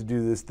 hours to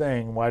do this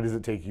thing. Why does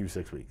it take you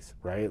 6 weeks,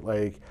 right?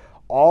 Like,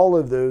 all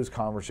of those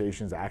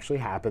conversations actually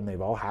happen. They've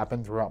all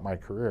happened throughout my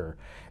career.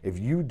 If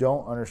you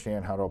don't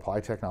understand how to apply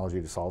technology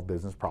to solve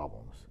business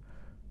problems,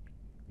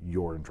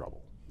 you're in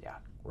trouble.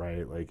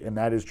 Right? Like, and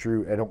that is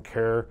true. I don't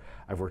care.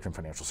 I've worked in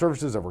financial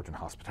services, I've worked in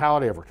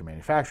hospitality, I've worked in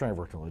manufacturing, I've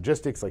worked in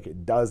logistics. Like,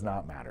 it does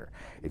not matter.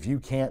 If you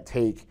can't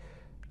take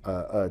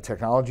a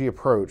technology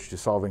approach to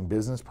solving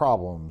business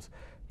problems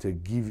to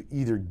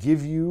either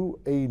give you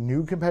a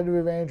new competitive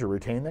advantage or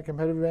retain that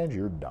competitive advantage,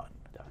 you're done.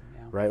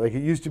 Right? Like,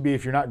 it used to be,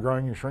 if you're not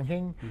growing, you're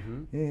shrinking.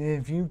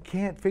 If you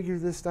can't figure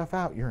this stuff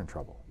out, you're in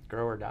trouble.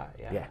 Grow or die.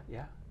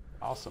 Yeah.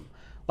 Awesome.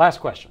 Last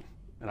question,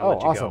 and I'll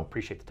let you go.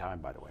 Appreciate the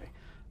time, by the way.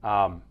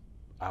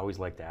 I always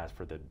like to ask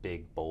for the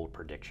big, bold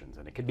predictions,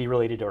 and it could be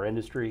related to our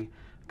industry,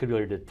 could be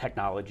related to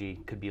technology,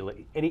 could be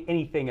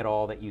anything at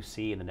all that you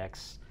see in the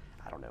next,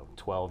 I don't know,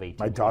 12, 18,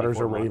 My daughters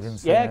are months.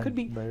 Ravens. Yeah, it could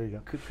be. There you go.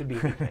 Could be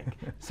anything.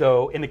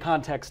 So, in the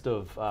context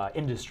of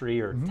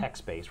industry or tech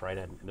space, right?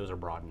 And those are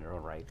broad in their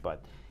own right.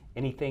 But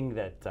anything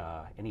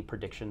that, any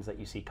predictions that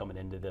you see coming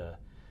into the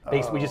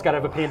we just got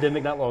out of a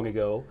pandemic not long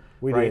ago,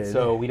 right?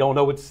 So we don't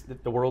know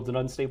the world's an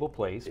unstable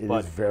place. It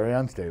is very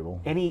unstable.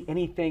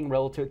 Anything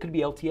relative? It could be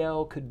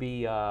LTL, could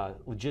be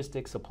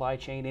logistics, supply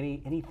chain.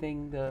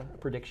 Anything the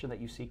prediction that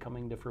you see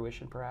coming to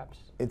fruition, perhaps?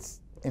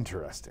 It's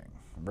interesting,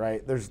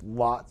 right? There's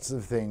lots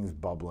of things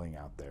bubbling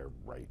out there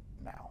right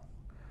now.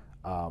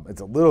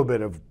 It's a little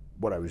bit of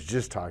what I was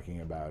just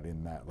talking about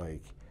in that,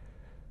 like,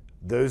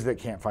 those that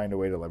can't find a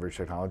way to leverage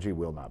technology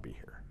will not be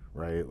here.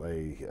 Right?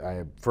 Like,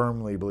 I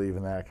firmly believe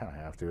in that. I kind of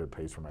have to. It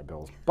pays for my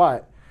bills.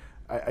 But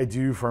I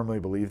do firmly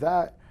believe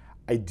that.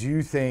 I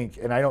do think,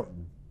 and I don't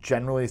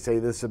generally say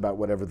this about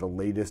whatever the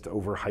latest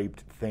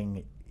overhyped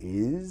thing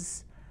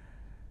is,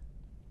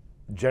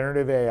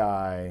 generative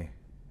AI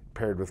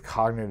paired with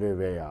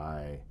cognitive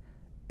AI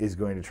is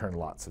going to turn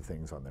lots of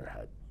things on their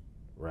head,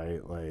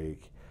 right?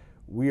 Like,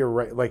 we are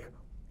right, like,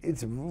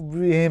 it's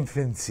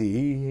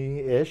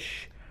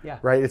infancy-ish.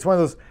 Right. It's one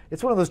of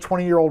those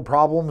 20-year-old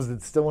problems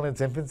that's still in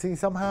its infancy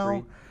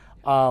somehow.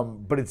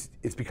 But it's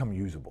become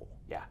usable.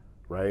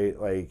 Right.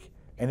 Like,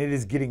 and it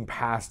is getting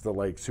past the,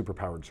 like,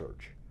 superpowered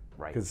search.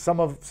 Right. Because some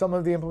of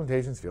the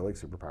implementations feel like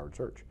superpowered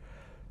search.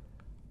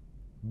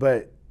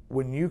 But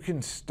when you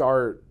can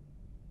start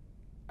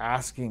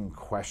asking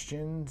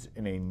questions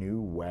in a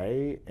new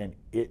way, and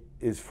it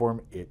is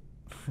formulating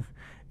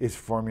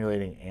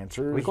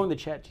answers. Are we going the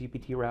chat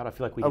GPT route? I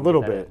feel like we a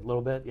little bit. A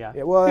little bit, yeah.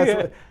 Well,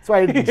 that's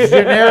why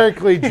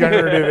generically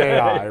generative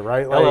AI,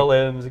 right? Like,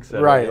 LLMs, et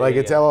cetera. Right, like,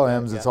 it's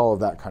LLMs, it's all of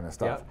that kind of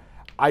stuff.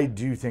 I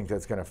do think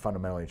that's going to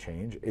fundamentally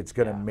change. It's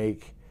going to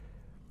make,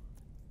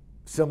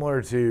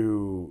 similar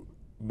to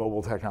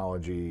mobile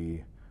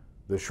technology,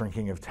 the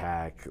shrinking of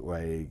tech,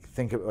 like,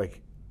 think of,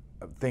 like,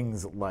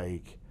 things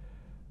like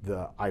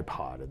the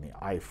iPod and the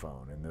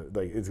iPhone, and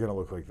it's going to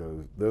look like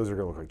those are going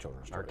to look like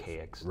children's toys.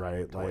 Archaics.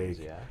 Right? Toys,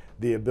 like,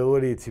 the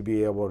ability to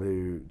be able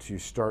to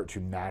start to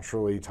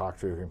naturally talk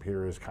to a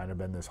computer has kind of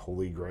been this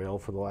holy grail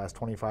for the last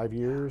 25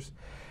 years.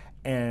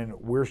 And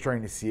we're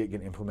starting to see it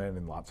get implemented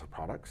in lots of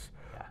products,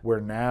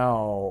 where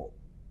now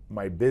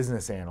my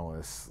business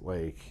analysts,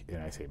 like,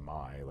 and I say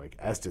like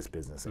Estes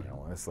business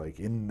analysts, like,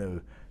 in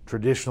the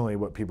traditionally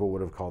what people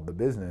would have called the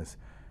business,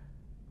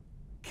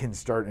 can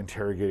start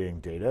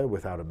interrogating data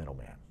without a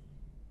middleman.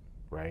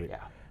 Right?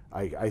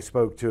 I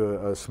spoke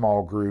to a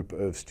small group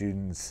of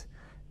students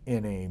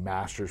in a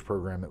master's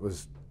program that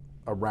was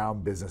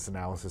around business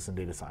analysis and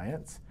data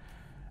science.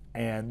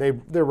 And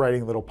they're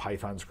writing little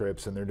Python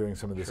scripts, and they're doing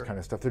some of this kind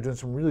of stuff. They're doing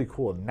some really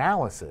cool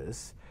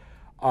analysis.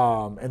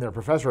 And their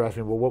professor asked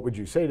me, well, what would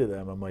you say to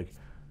them? I'm like,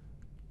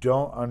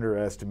 don't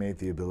underestimate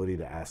the ability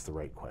to ask the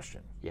right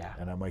question.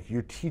 And I'm like,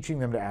 you're teaching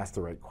them to ask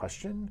the right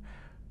question.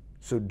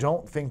 So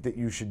don't think that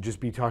you should just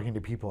be talking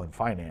to people in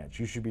finance.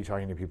 You should be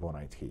talking to people in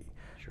IT.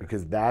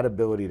 Because that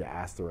ability to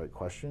ask the right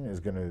question is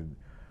going to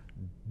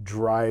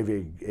drive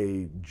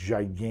a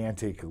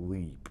gigantic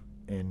leap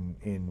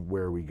in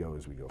where we go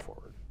as we go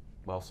forward.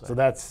 Well said. So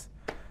that's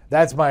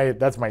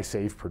my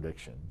safe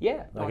prediction.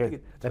 Yeah, no,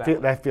 like I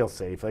think that feels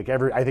safe. Like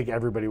I think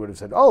everybody would have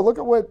said, oh, look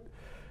at what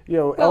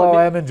well,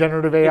 LLM and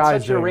generative AI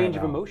it's is such a doing range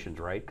right of now. emotions,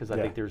 right? Because I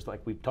think there's, like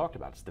we've talked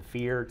about, it's the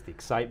fear, it's the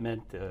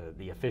excitement,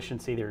 the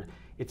efficiency.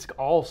 It's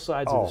all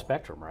sides of the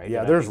spectrum, right?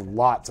 Yeah, and there's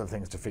lots of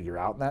things to figure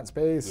out in that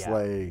space, Yeah.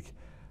 like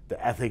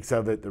the ethics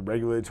of it, the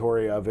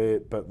regulatory of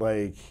it, but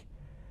like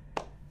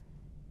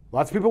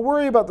lots of people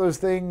worry about those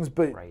things,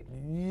 but Right.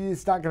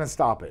 it's not going to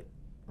stop it,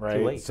 right?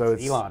 Too late. So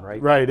it's Elon,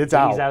 right? Right, it's He's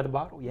out. out of the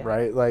bottle. Yeah.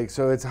 Right, like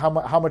so it's how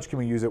much can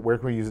we use it? Where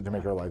can we use it to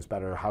make our lives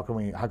better? How can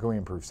we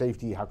improve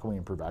safety? How can we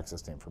improve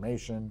access to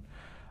information?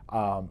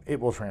 It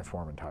will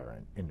transform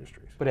entire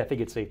industries. But I think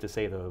it's safe to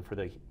say, though, for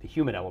the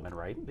human element,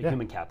 right? The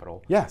human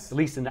capital. Yes. At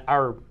least in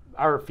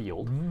our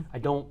field, and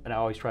I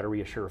always try to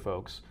reassure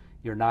folks,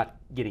 you're not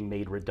getting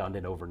made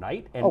redundant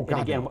overnight. And, Oh, God,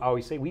 and again, no. I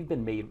always say we've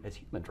been made, as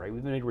humans, right?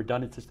 We've been made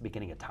redundant since the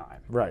beginning of time.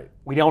 Right.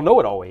 We don't know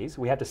it always.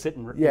 We have to sit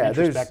and Yeah, there's-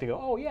 introspect and go,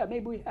 oh yeah,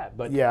 maybe we have.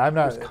 But Yeah, I'm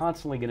not- there's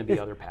constantly going to be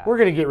other paths. We're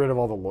going to get rid of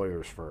all the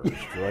lawyers first.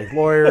 Like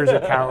lawyers,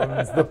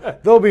 accountants,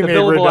 they'll be made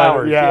billable redundant.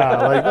 hours, Yeah,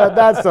 like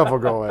that stuff will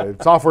go away.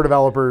 Software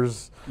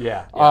developers.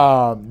 Yeah.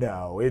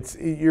 No,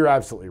 you're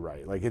absolutely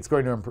right. Like it's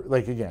going to improve.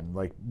 Like again,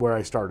 like where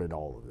I started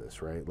all of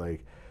this, right?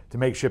 Like to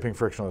make shipping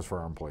frictionless for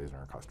our employees and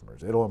our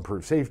customers. It'll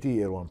improve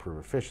safety. It'll improve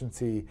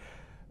efficiency.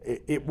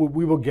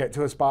 We will get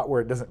to a spot where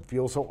it doesn't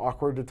feel so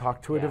awkward to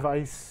talk to a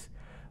device.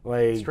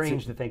 Like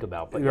Strange to think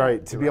about, but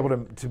right, to be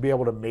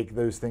able to make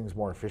those things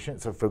more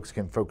efficient, so folks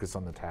can focus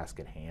on the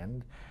task at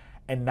hand,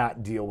 and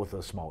not deal with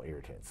those small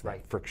irritants,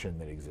 that friction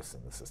that exists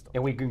in the system.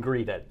 And we can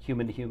agree that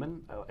human to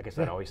human, like I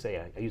said, I always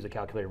say, I use a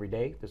calculator every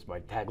day. This is my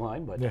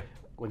tagline, but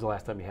when's the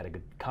last time you had a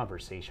good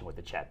conversation with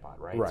the chatbot,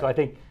 right? So I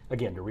think,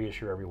 again, to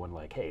reassure everyone,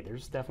 like, hey,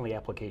 there's definitely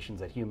applications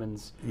that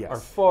humans are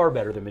far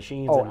better than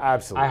machines. Oh, and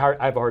absolutely.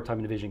 I have a hard time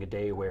envisioning a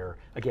day where,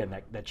 again,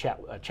 that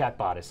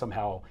chatbot is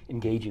somehow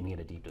engaging me in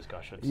a deep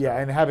discussion. So, Yeah,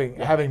 and having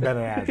been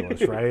an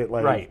agilist, right?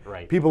 Like,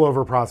 Right. people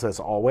overprocess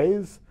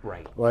always.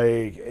 Right.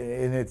 Like,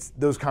 and it's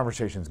those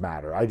conversations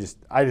matter. I just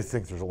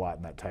think there's a lot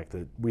in that tech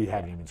that we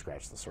haven't even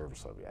scratched the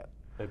surface of yet.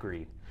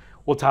 Agreed.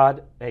 Well,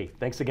 Todd, hey,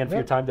 thanks again for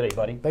your time today,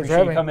 buddy. Thanks for Appreciate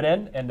having you me. coming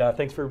in, and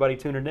thanks for everybody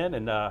tuning in.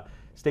 And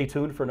stay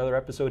tuned for another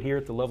episode here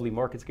at the lovely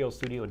Market Scale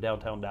Studio in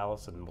downtown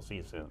Dallas, and we'll see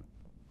you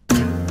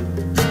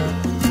soon.